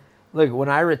wealthy. Look, when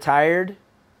I retired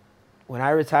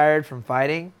from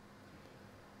fighting,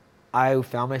 I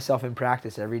found myself in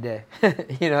practice every day.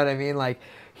 You know what I mean? Like,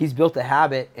 he's built a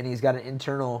habit, and he's got an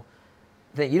internal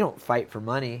thing. You don't fight for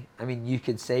money. You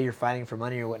could say you're fighting for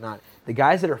money or whatnot. The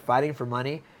guys that are fighting for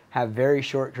money have very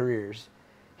short careers.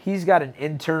 He's got an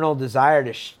internal desire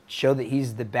to show that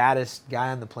he's the baddest guy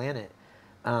on the planet.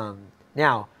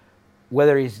 Now,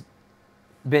 whether he's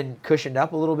been cushioned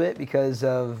up a little bit because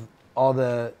of all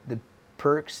the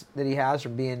perks that he has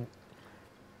from being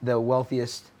the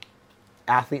wealthiest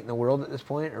athlete in the world at this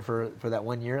point, or for that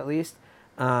 1 year at least.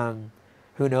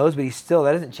 Who knows? But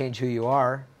that doesn't change who you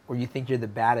are, or you think you're the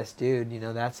baddest dude.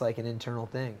 That's like an internal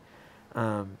thing.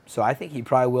 So I think he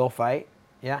probably will fight.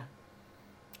 Yeah.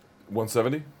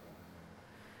 170?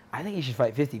 I think he should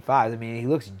fight 55. He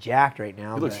looks jacked right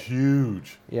now. He looks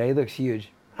huge. Yeah, he looks huge.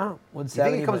 170.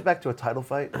 You think he comes back to a title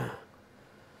fight?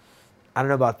 I don't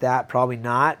know about that. Probably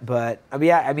not. But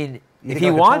if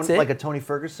he wants it, like a Tony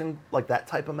Ferguson, like that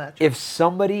type of match. If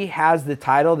somebody has the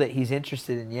title that he's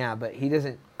interested in, yeah. But he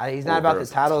doesn't. He's not about the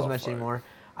title as much anymore.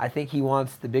 I think he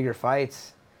wants the bigger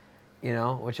fights.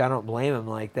 Which I don't blame him.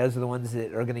 Like, those are the ones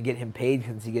that are going to get him paid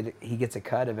since he gets a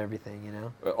cut of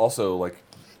everything. Also,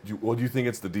 do you think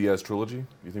it's the Diaz trilogy? Do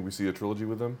you think we see a trilogy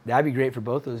with them? That'd be great for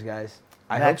both those guys.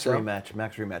 Max rematch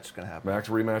is going to happen. Max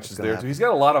rematch is there too. He's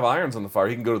got a lot of irons on the fire.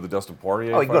 He can go to the Dustin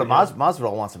Poirier. Oh, he can go to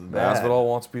Masvidal wants him bad. Masvidal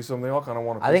wants a piece of him. They all kind of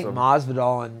want a piece of him. I think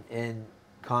Masvidal and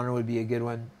Conor would be a good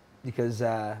one because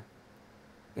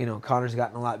Conor's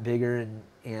gotten a lot bigger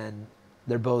and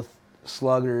they're both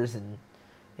sluggers, and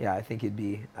yeah, I think that'd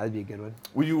be a good one.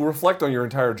 Will you reflect on your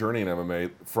entire journey in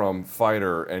MMA from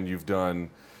fighter, and you've done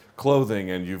clothing,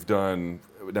 and you've done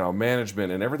now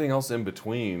management and everything else in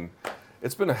between?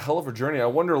 It's been a hell of a journey. I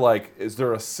wonder, is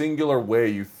there a singular way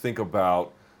you think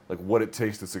about, what it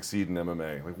takes to succeed in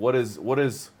MMA? What is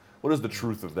the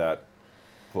truth of that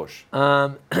push?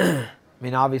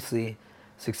 Obviously,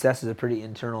 success is a pretty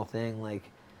internal thing.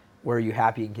 Where are you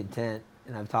happy and content?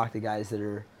 And I've talked to guys that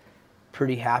are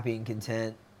pretty happy and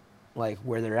content,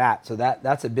 where they're at. So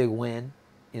that's a big win,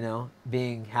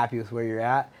 being happy with where you're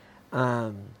at.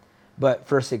 But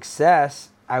for success,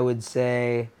 I would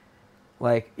say,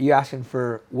 you asking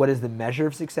for what is the measure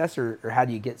of success, or how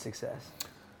do you get success?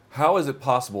 How is it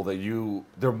possible that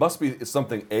there must be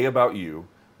something A, about you,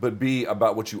 but B,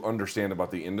 about what you understand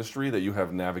about the industry, that you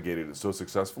have navigated it so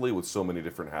successfully with so many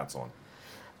different hats on?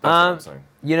 That's what I'm saying.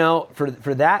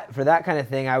 For that kind of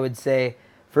thing, I would say,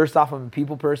 first off, I'm a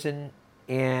people person,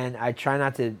 and I try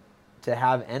not to to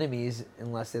have enemies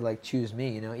unless they like choose me.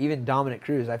 You know, even Dominic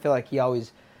Cruz, I feel like he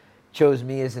always chose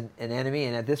me as an enemy,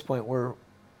 and at this point we're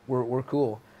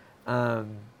cool.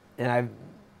 And I,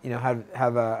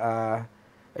 have a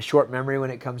short memory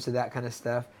when it comes to that kind of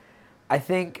stuff. I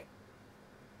think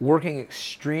working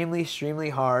extremely, extremely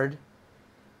hard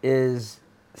is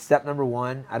step number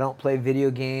one. I don't play video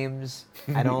games.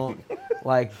 I don't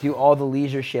like do all the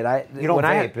leisure shit. You don't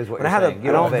vape, is what you're saying.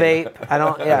 I don't vape. I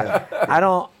don't.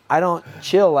 Yeah. I don't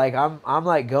chill. Like I'm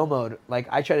like go mode. Like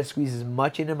I try to squeeze as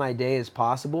much into my day as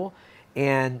possible,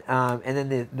 and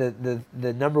then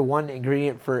the number one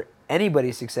ingredient for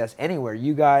anybody's success anywhere,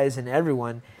 you guys and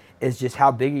everyone, is just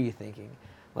how big are you thinking?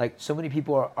 Like so many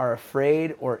people are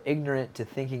afraid or ignorant to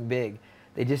thinking big.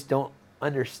 They just don't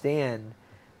understand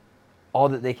all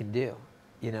that they can do.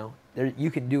 You know, you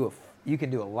can do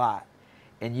a lot,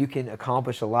 and you can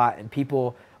accomplish a lot, and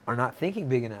people are not thinking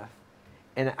big enough.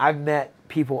 And I've met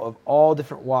people of all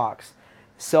different walks,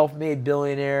 self-made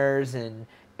billionaires and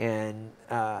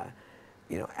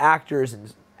actors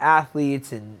and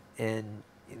athletes and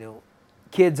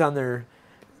kids on their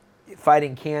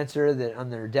fighting cancer that on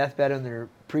their deathbed on their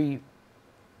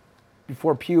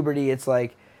before puberty. It's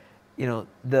like,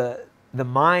 the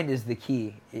mind is the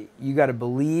key. You got to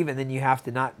believe, and then you have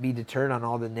to not be deterred on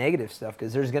all the negative stuff,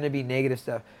 because there's going to be negative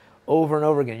stuff over and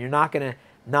over again. You're not going to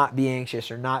not be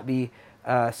anxious or not be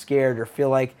scared or feel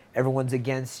like everyone's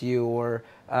against you or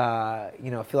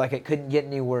feel like it couldn't get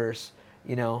any worse.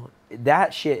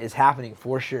 That shit is happening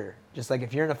for sure. Just like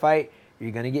if you're in a fight,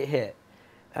 you're going to get hit.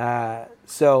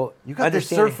 So you got this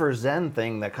surfer zen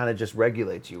thing that kind of just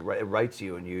regulates you, it writes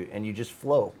you, and you just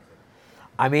flow.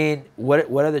 I mean,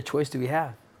 what other choice do we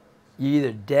have? You're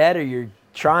either dead or you're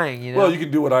trying, Well, you can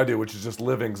do what I do, which is just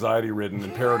live anxiety-ridden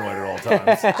and paranoid at all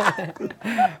times.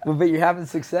 Well, but you're having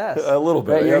success. A little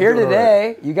bit. Right? You're here today.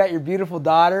 Right. You got your beautiful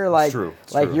daughter. Like,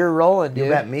 it's true. You're rolling, dude.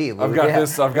 You got me. I've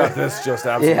got this just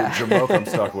absolute jamoke I'm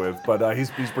stuck with. But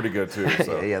he's pretty good too.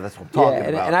 So. Yeah, that's what I'm talking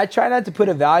about. And I try not to put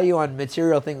a value on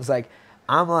material things. Like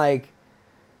I'm like,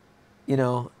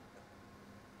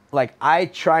 like I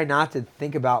try not to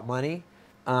think about money,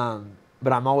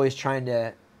 but I'm always trying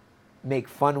to make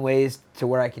fun ways to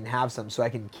where I can have some so I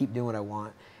can keep doing what I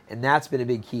want. And that's been a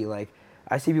big key. Like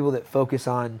I see people that focus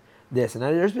on this, and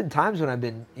there's been times when I've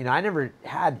been, I never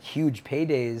had huge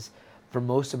paydays for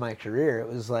most of my career. It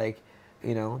was like,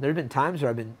 there've been times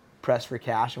where I've been pressed for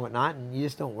cash and whatnot, and you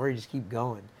just don't worry, just keep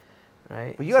going.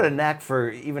 Right? Well, you had a knack for,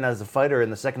 even as a fighter in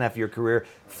the second half of your career,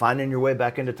 finding your way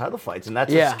back into title fights. And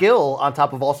that's a skill on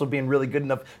top of also being really good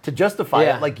enough to justify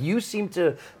it. Like, you seem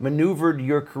to maneuvered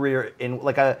your career in,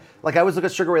 like I always look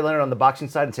at Sugar Ray Leonard on the boxing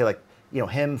side and say, like,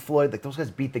 him, Floyd, like, those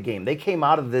guys beat the game. They came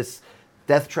out of this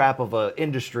death trap of an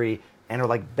industry and are,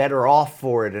 like, better off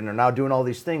for it and are now doing all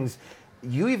these things.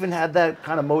 You even had that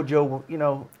kind of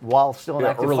mojo, while still an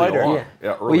active fighter.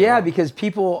 Because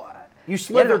people... You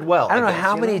slithered well. I don't know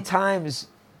how many times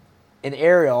in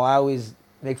Ariel, I always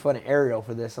make fun of Ariel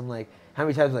for this. I'm like, how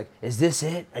many times like, is this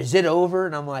it? Is it over?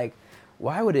 And I'm like,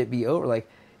 why would it be over? Like,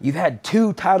 you've had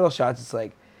 2 title shots. It's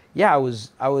like, I was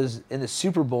in the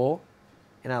Super Bowl,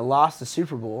 and I lost the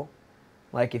Super Bowl.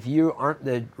 Like, if you aren't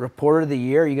the reporter of the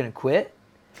year, are you going to quit?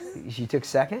 She took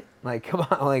second? Like, come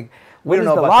on. Like, what is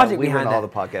the logic behind that? All the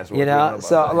podcasts.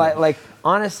 So, like,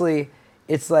 honestly...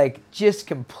 It's like just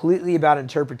completely about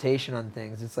interpretation on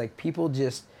things. It's like people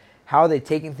just, how are they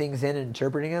taking things in and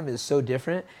interpreting them is so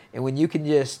different. And when you can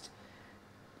just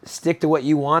stick to what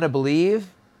you want to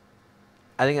believe,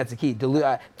 I think that's the key.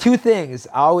 2 things,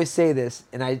 I always say this,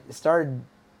 and I started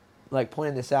like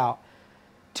pointing this out.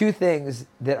 2 things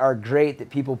that are great that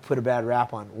people put a bad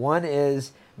rap on. One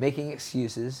is making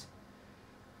excuses.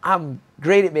 I'm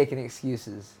great at making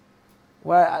excuses.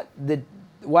 Why did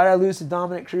I lose to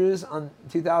Dominic Cruz on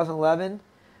 2011?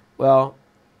 Well,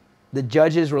 the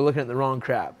judges were looking at the wrong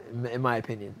crap, in my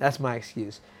opinion. That's my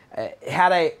excuse.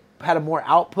 Had I had a more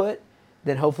output,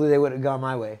 then hopefully they would have gone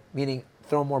my way, meaning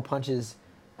throw more punches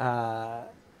like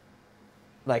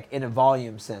in a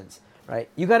volume sense, right?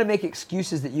 You got to make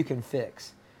excuses that you can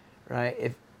fix,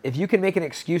 right? If you can make an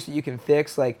excuse that you can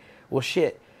fix, like, well,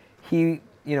 shit, he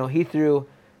threw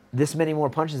this many more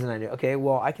punches than I do. Okay,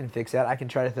 well, I can fix that. I can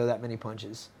try to throw that many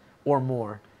punches or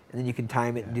more, and then you can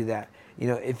time it and do that.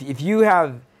 If you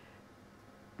have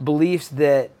beliefs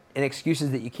and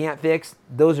excuses that you can't fix,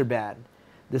 those are bad.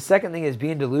 The second thing is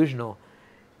being delusional.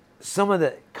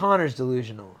 Connor's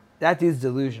delusional. That dude's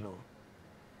delusional.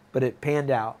 But it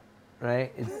panned out,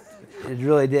 right? It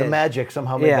really did. The magic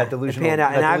somehow made that delusional. It panned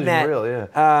out. And I've met,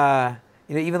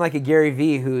 even like a Gary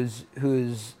Vee,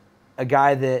 who's a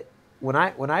guy that when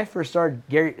I first started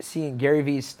seeing Gary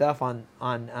Vee's stuff on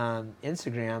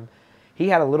Instagram, he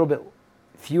had a little bit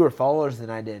fewer followers than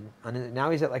I did.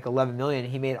 Now he's at like 11 million.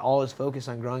 He made all his focus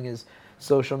on growing his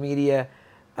social media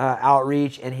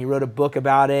outreach, and he wrote a book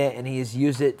about it, and he's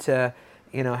used it to,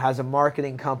 has a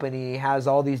marketing company, has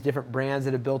all these different brands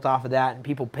that have built off of that, and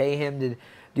people pay him to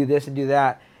do this and do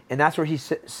that. And that's where he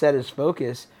set his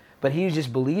focus, but he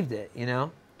just believed it,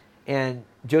 And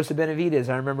Joseph Benavidez,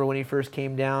 I remember when he first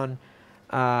came down,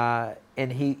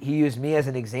 and he used me as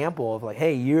an example of like,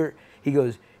 hey, you're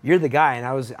the guy. And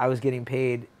I was getting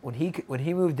paid when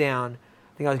he moved down.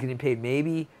 I think I was getting paid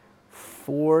maybe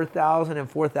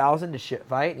 $4,000 to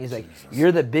fight. And he's like,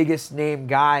 you're the biggest name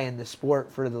guy in the sport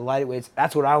for the lightweights.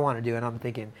 That's what I want to do. And I'm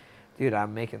thinking, dude,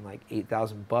 I'm making like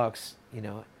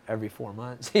 $8,000, every 4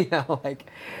 months, and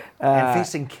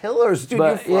facing killers, dude.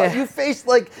 But, you faced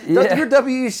your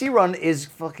WEC run is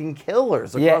fucking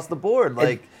killers across the board.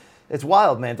 It's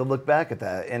wild, man, to look back at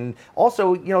that. And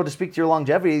also, to speak to your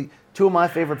longevity, two of my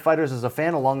favorite fighters as a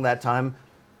fan along that time,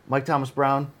 Mike Thomas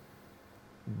Brown,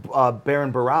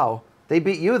 Baron Barao, they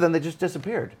beat you, then they just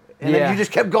disappeared. And then you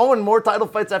just kept going, more title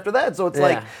fights after that. So it's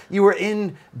like you were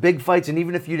in big fights, and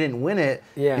even if you didn't win it,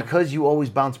 because you always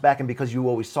bounced back and because you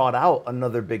always sought out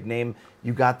another big name,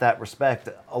 you got that respect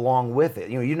along with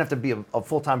it. You didn't have to be a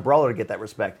full-time brawler to get that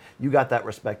respect. You got that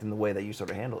respect in the way that you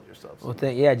sort of handled yourself. So.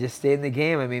 Well, just stay in the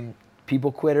game. I mean,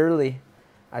 people quit early.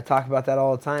 I talk about that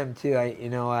all the time too.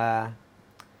 I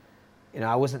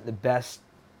wasn't the best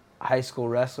high school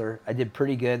wrestler. I did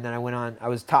pretty good, and then I went on. I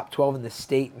was top 12 in the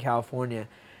state in California.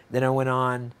 Then I went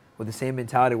on with the same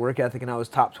mentality, work ethic, and I was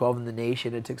top 12 in the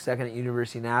nation. I took second at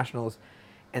University Nationals.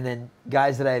 And then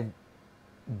guys that I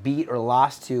beat or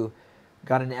lost to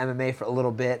got into MMA for a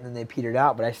little bit, and then they petered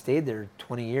out. But I stayed there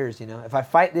 20 years, If I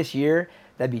fight this year,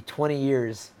 that'd be 20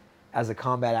 years as a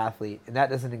combat athlete. And that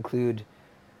doesn't include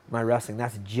my wrestling.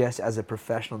 That's just as a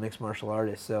professional mixed martial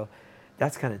artist. So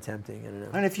that's kind of tempting. I don't know.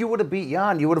 And if you would have beat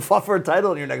Jan, you would have fought for a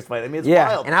title in your next fight. I mean, it's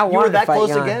wild. And I wanted you were that to fight close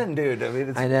Jan. again, dude. I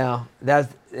mean, I know.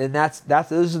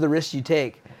 Those are the risks you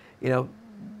take.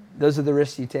 Those are the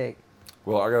risks you take.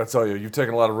 Well, I got to tell you, you've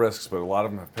taken a lot of risks, but a lot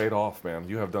of them have paid off, man.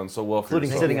 You have done so well for including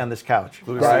yourself. sitting on this couch.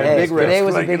 Big risk. Today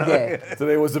was a big day.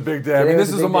 Today was a big day. I mean,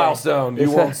 this is a milestone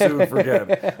you won't soon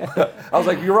forget. I was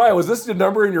like, Uriah, was this the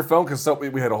number in your phone? Because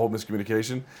we had a whole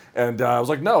miscommunication. And I was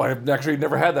like, no, I've actually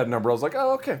never had that number. I was like,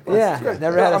 oh, okay.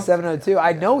 Never had a 702.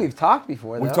 I know we've talked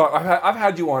before, though. We've talked. I've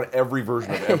had you on every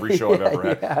version of every show I've ever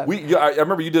had. I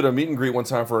remember you did a meet and greet one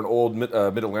time for an old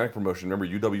Mid-Atlantic promotion. Remember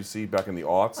UWC back in the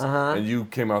aughts? And you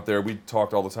came out there. We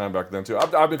talked all the time back then, too.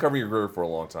 I've been covering your career for a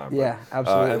long time.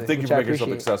 Absolutely. And thank you for making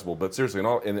yourself accessible. But seriously,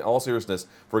 in all seriousness,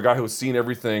 for a guy who has seen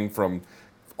everything from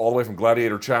all the way from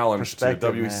Gladiator Challenge to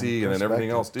WEC and then everything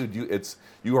else, dude,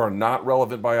 you are not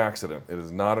relevant by accident. It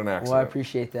is not an accident. Well, I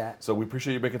appreciate that. So we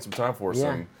appreciate you making some time for us.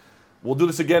 And we'll do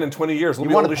this again in 20 years. We'll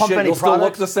be want able to to pump any You'll still look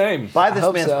products? the same. Buy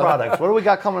this man's products. What do we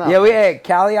got coming up?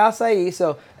 Cali Acai.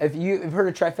 So if you've heard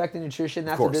of Trifecta Nutrition,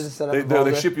 that's a business that I'm involved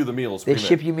with. They ship you the meals. They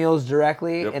ship you meals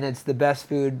directly, and it's the best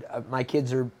food. My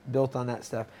kids are built on that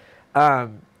stuff.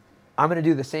 I'm going to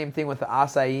do the same thing with the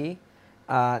acai.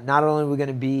 Not only are we going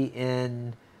to be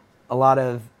in a lot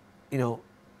of,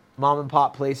 mom and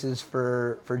pop places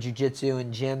for jiu-jitsu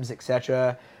and gyms,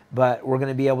 etc., but we're going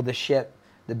to be able to ship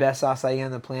the best acai on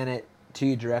the planet to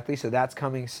you directly. So that's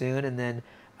coming soon. And then,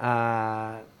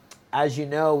 as you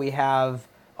know, we have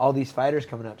all these fighters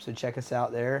coming up. So check us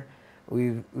out there.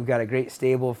 We've got a great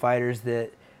stable of fighters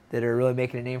that are really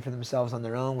making a name for themselves on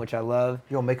their own, which I love.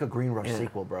 Yo, make a Green Rush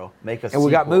sequel, bro. Make a and sequel.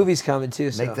 we got movies coming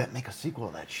too. So Make a sequel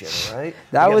of that shit, all right?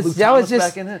 that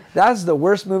was the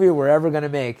worst movie we're ever gonna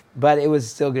make, but it was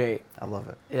still great. I love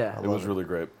it. Yeah, it was really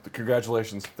great.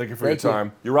 Congratulations. Thank you for your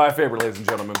time. Urijah Faber, ladies and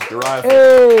gentlemen. Urijah Faber.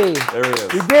 Hey, there he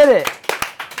is. We did it.